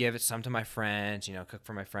do give it some to my friends, cook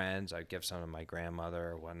for my friends. I give some to my grandmother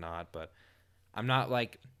or whatnot, but I'm not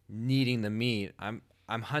like needing the meat. I'm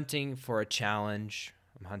hunting for a challenge.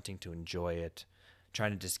 I'm hunting to enjoy it,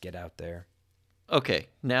 trying to just get out there. Okay,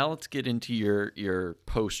 now let's get into your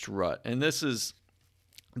post rut, and this is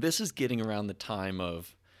getting around the time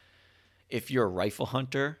of, if you're a rifle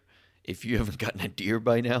hunter, if you haven't gotten a deer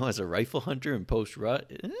by now as a rifle hunter in post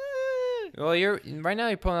rut, Well, you're pulling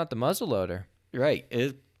out the muzzle loader. right?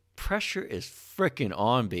 Pressure is freaking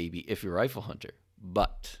on, baby, if you're a rifle hunter.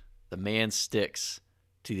 But the man sticks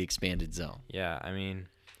to the expanded zone. Yeah, I mean,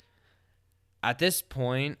 at this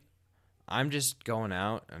point, I'm just going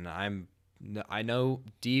out, and I know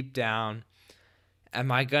deep down,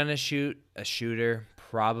 am I gonna shoot a shooter?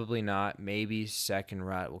 Probably not. Maybe second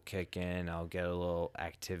rut will kick in. I'll get a little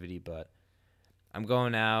activity, but I'm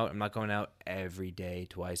going out. I'm not going out every day,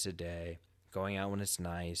 twice a day. Going out when it's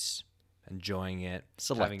nice, enjoying it.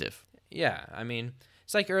 Selective. I mean,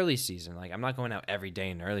 it's like early season. Like, I'm not going out every day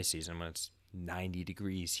in the early season when it's 90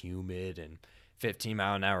 degrees, humid, and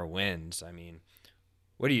 15-mile-an-hour winds. I mean,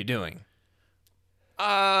 what are you doing?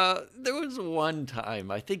 There was one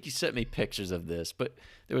time, I think you sent me pictures of this, but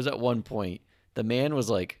there was at one point, the man was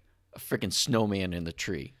like a freaking snowman in the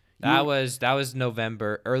tree. That was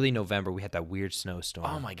November, early November. We had that weird snowstorm.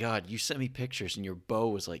 Oh my God, you sent me pictures and your bow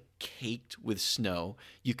was like caked with snow.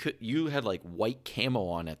 You had like white camo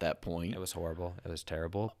on at that point. It was horrible. It was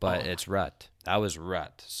terrible, but it's rut. That was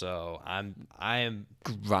rut. So I am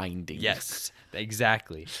grinding. Yes,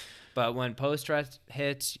 exactly. But when post-rut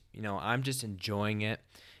hits, I'm just enjoying it.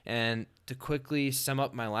 And to quickly sum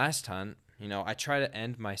up my last hunt, I try to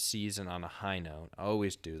end my season on a high note. I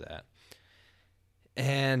always do that.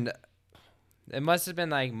 And it must have been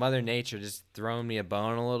like Mother Nature just throwing me a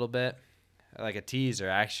bone a little bit, like a teaser,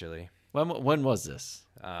 actually. When was this?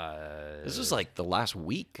 This was like the last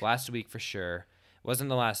week. Last week for sure. It wasn't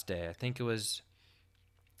the last day. I think it was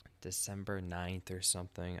December 9th or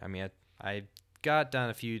something. I mean, I got done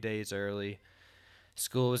a few days early.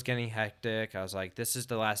 School was getting hectic. I was like, this is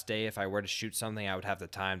the last day. If I were to shoot something, I would have the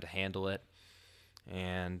time to handle it.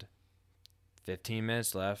 And 15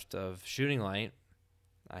 minutes left of shooting light,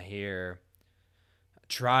 I hear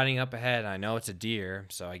trotting up ahead. I know it's a deer,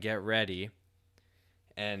 so I get ready.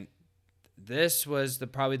 And this was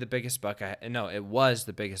probably the biggest buck it was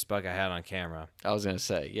the biggest buck I had on camera. I was going to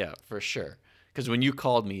say, yeah, for sure. Because when you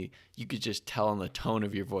called me, you could just tell in the tone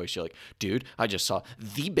of your voice. You're like, dude, I just saw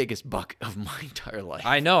the biggest buck of my entire life.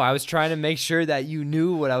 I know. I was trying to make sure that you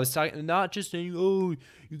knew what I was talking. Not just saying, oh,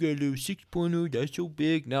 you got a little 6.0. That's so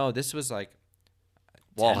big. No, this was like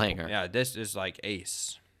wall hanger. Yeah, this is like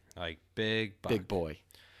ace. Like big buck. Big boy.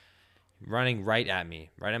 Running right at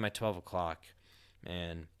me, right at my 12 o'clock.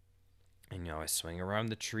 And I swing around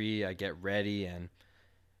the tree. I get ready, and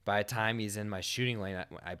by the time he's in my shooting lane,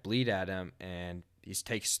 I bleed at him, and he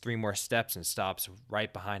takes 3 more steps and stops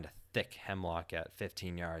right behind a thick hemlock at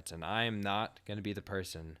 15 yards. And I am not going to be the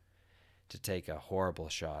person to take a horrible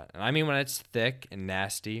shot. And I mean, when it's thick and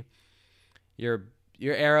nasty, your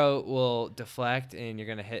arrow will deflect, and you're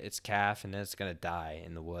going to hit its calf, and then it's going to die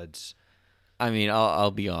in the woods. I mean,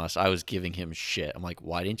 I'll be honest. I was giving him shit. I'm like,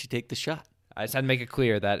 why didn't you take the shot? I just had to make it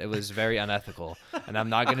clear that it was very unethical, and I'm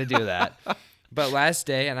not going to do that. But last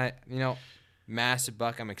day, and massive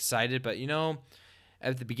buck. I'm excited, but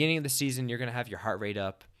at the beginning of the season, you're gonna have your heart rate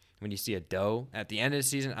up when you see a doe. At the end of the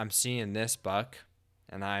season, I'm seeing this buck,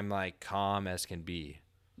 and I'm like calm as can be.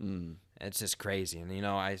 It's just crazy, and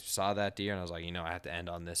I saw that deer, and I was like, I have to end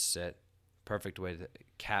on this sit. Perfect way to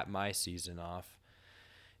cap my season off.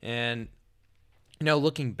 And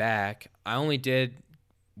looking back, I only did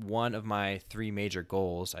one of my 3 major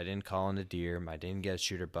goals. I didn't call in a deer. I didn't get a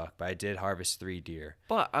shooter buck, but I did harvest 3 deer.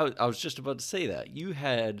 But I was just about to say that. You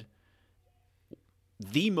had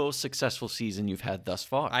the most successful season you've had thus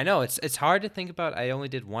far. I know. It's hard to think about. I only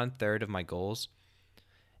did 1/3 of my goals.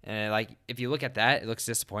 And like, if you look at that, it looks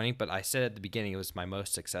disappointing, but I said at the beginning it was my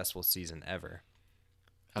most successful season ever.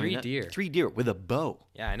 3 deer. 3 deer with a bow.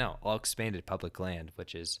 Yeah, I know. All expanded public land,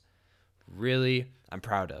 which is really, I'm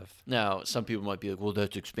proud of. Now, some people might be like, well,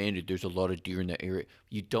 that's expanded. There's a lot of deer in that area.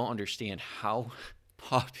 You don't understand how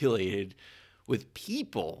populated with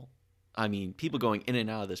people. I mean, people going in and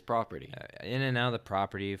out of this property. In and out of the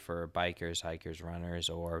property for bikers, hikers, runners,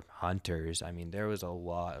 or hunters. I mean, there was a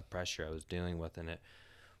lot of pressure I was dealing with, and it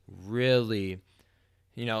really,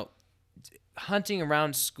 hunting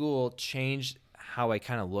around school changed how I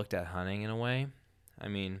kind of looked at hunting in a way. I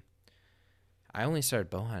mean, I only started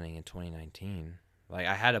bow hunting in 2019. Like,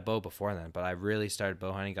 I had a bow before then, but I really started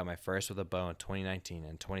bow hunting, got my first with a bow in 2019.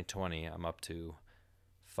 In 2020, I'm up to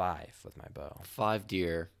 5 with my bow. 5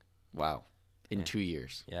 deer. Wow. In 2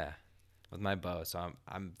 years. Yeah, with my bow. So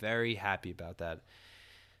I'm very happy about that.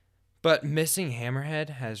 But missing hammerhead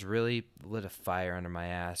has really lit a fire under my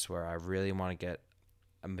ass where I really want to get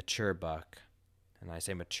a mature buck. And I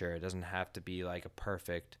say mature, it doesn't have to be like a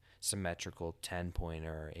perfect symmetrical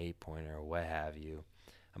 10-pointer or 8-pointer or what have you.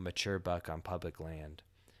 A mature buck on public land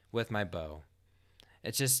with my bow.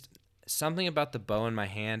 It's just something about the bow in my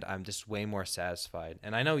hand. I'm just way more satisfied.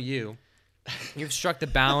 And I know you've struck the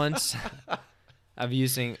balance of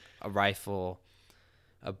using a rifle,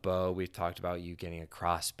 a bow. We've talked about you getting a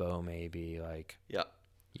crossbow maybe. Like, Yeah.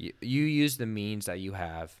 you use the means that you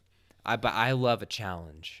have. But I love a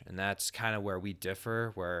challenge. And that's kind of where we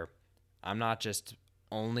differ, where I'm not just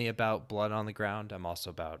only about blood on the ground. I'm also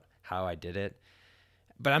about how I did it.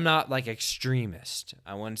 But I'm not like extremist.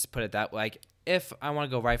 I want to put it that way. Like, if I want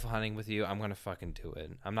to go rifle hunting with you, I'm going to fucking do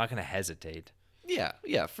it. I'm not going to hesitate.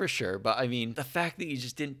 Yeah, for sure. But I mean, the fact that you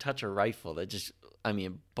just didn't touch a rifle, that just, I mean,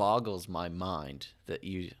 it boggles my mind that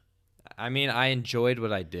you. I mean, I enjoyed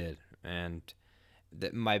what I did, and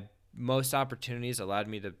that my most opportunities allowed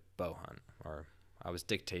me to bow hunt, or I was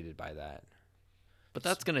dictated by that. But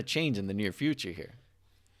that's going to change in the near future here.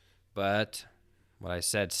 But what I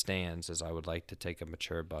said stands, as I would like to take a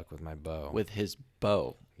mature buck with my bow. With his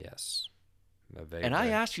bow. Yes. And I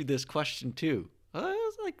asked you this question too. It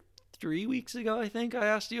was like 3 weeks ago, I think. I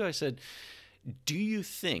asked you. I said, "Do you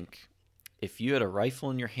think if you had a rifle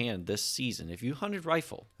in your hand this season, if you hunted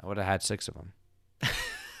rifle, I would have had 6 of them."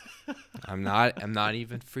 I'm not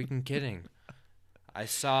even freaking kidding. I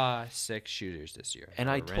saw 6 shooters this year. And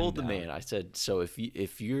I told the man, I said, so if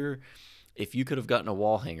you could have gotten a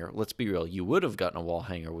wall hanger, let's be real, you would have gotten a wall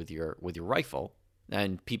hanger with your rifle.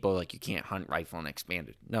 And people are like, you can't hunt rifle and expand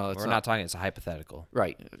it. No, we're not talking. It's a hypothetical.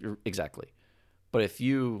 Right, exactly. But if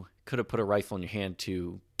you could have put a rifle in your hand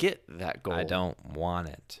to get that goal, I don't want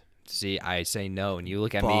it. See, I say no, and you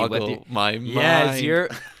look at boggle me with my mind. Yes, your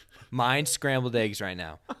mind scrambled eggs right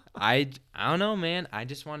now. I don't know, man. I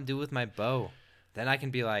just want to do it with my bow. Then I can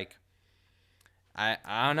be like, I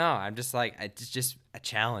don't know. I'm just like, it's just a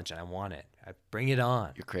challenge, and I want it. I bring it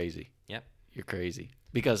on. You're crazy. Yep. You're crazy.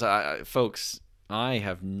 Because folks,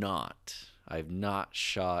 I've not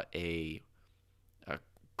shot a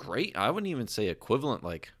great. I wouldn't even say equivalent.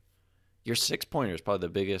 Like your 6-pointer is probably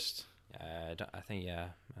the biggest. I think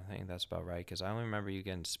that's about right. Because I only remember you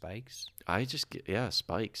getting spikes. I just get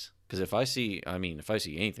spikes. Because if I see anything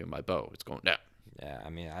with my bow, it's going down. Yeah, I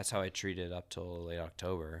mean that's how I treated it up till late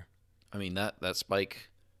October. I mean that spike,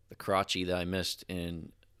 the crotchy that I missed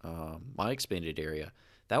in my expanded area,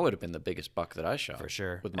 that would have been the biggest buck that I shot for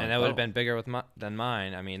sure. With my and that bow. would have been bigger than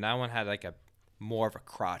mine. I mean that one had like a more of a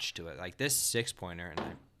crotch to it. Like this 6-pointer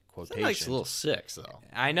and quotation. It's a nice little 6 though.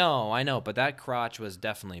 I know, but that crotch was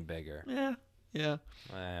definitely bigger. Yeah.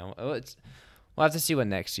 We'll have to see what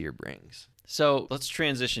next year brings. So let's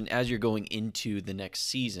transition as you're going into the next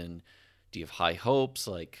season. Do you have high hopes?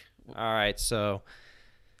 All right, so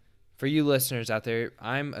for you listeners out there,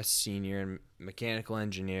 I'm a senior in mechanical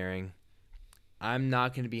engineering. I'm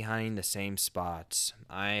not going to be hunting the same spots.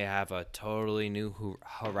 I have a totally new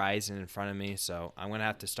horizon in front of me, so I'm going to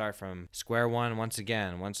have to start from square one once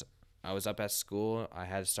again. Once I was up at school, I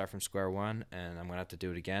had to start from square one, and I'm going to have to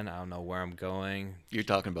do it again. I don't know where I'm going. You're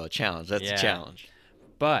talking about a challenge. That's a challenge.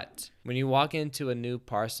 But when you walk into a new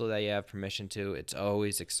parcel that you have permission to, it's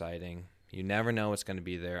always exciting. You never know what's going to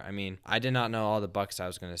be there. I mean, I did not know all the bucks I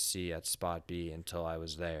was going to see at Spot B until I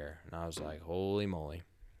was there. And I was like, holy moly.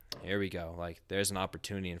 Here we go. Like, there's an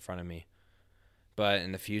opportunity in front of me. But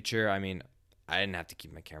in the future, I mean, I didn't have to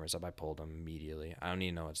keep my cameras up. I pulled them immediately. I don't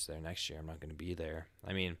need to know what's there next year. I'm not going to be there.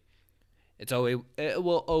 I mean, it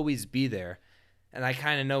will always be there. And I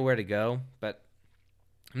kind of know where to go, but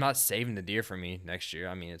I'm not saving the deer for me next year.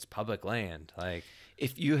 I mean, it's public land. Like,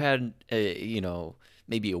 if you had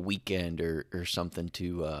maybe a weekend or something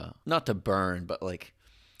to not to burn, but like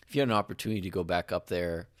if you had an opportunity to go back up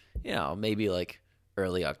there, maybe like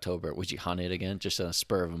early October, would you hunt it again just on a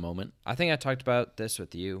spur of a moment? I think I talked about this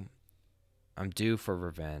with you. I'm due for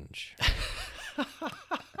revenge.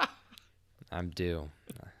 I'm due.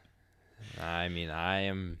 I mean,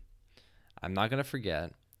 I'm not gonna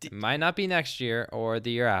forget. It might not be next year or the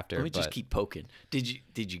year after. Let me just keep poking. Did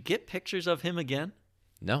you get pictures of him again?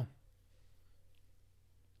 No.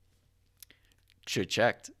 Should have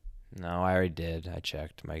checked. No, I already did. I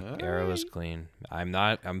checked. My arrow was clean. I'm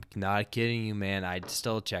not kidding you, man. I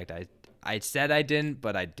still checked. I said I didn't,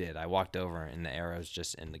 but I did. I walked over and the arrow's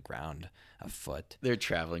just in the ground a foot. Their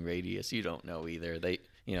traveling radius, you don't know either.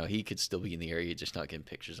 he could still be in the area, just not getting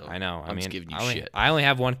pictures of him. I know. I'm just giving you I shit. I only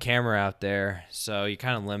have one camera out there, so you're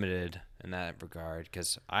kind of limited in that regard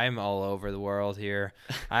because I'm all over the world here.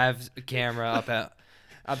 I have a camera up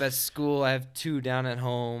at school. I have 2 down at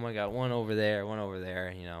home. I got one over there,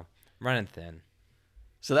 running thin.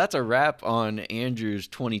 So that's a wrap on Andrew's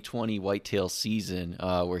 2020 whitetail season,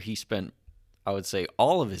 where he spent, I would say,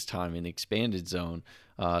 all of his time in the expanded zone.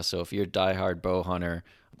 So if you're a diehard bow hunter,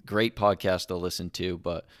 great podcast to listen to.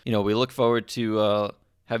 But, we look forward to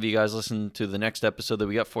have you guys listen to the next episode that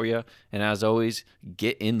we got for you. And as always,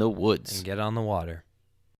 get in the woods. And get on the water.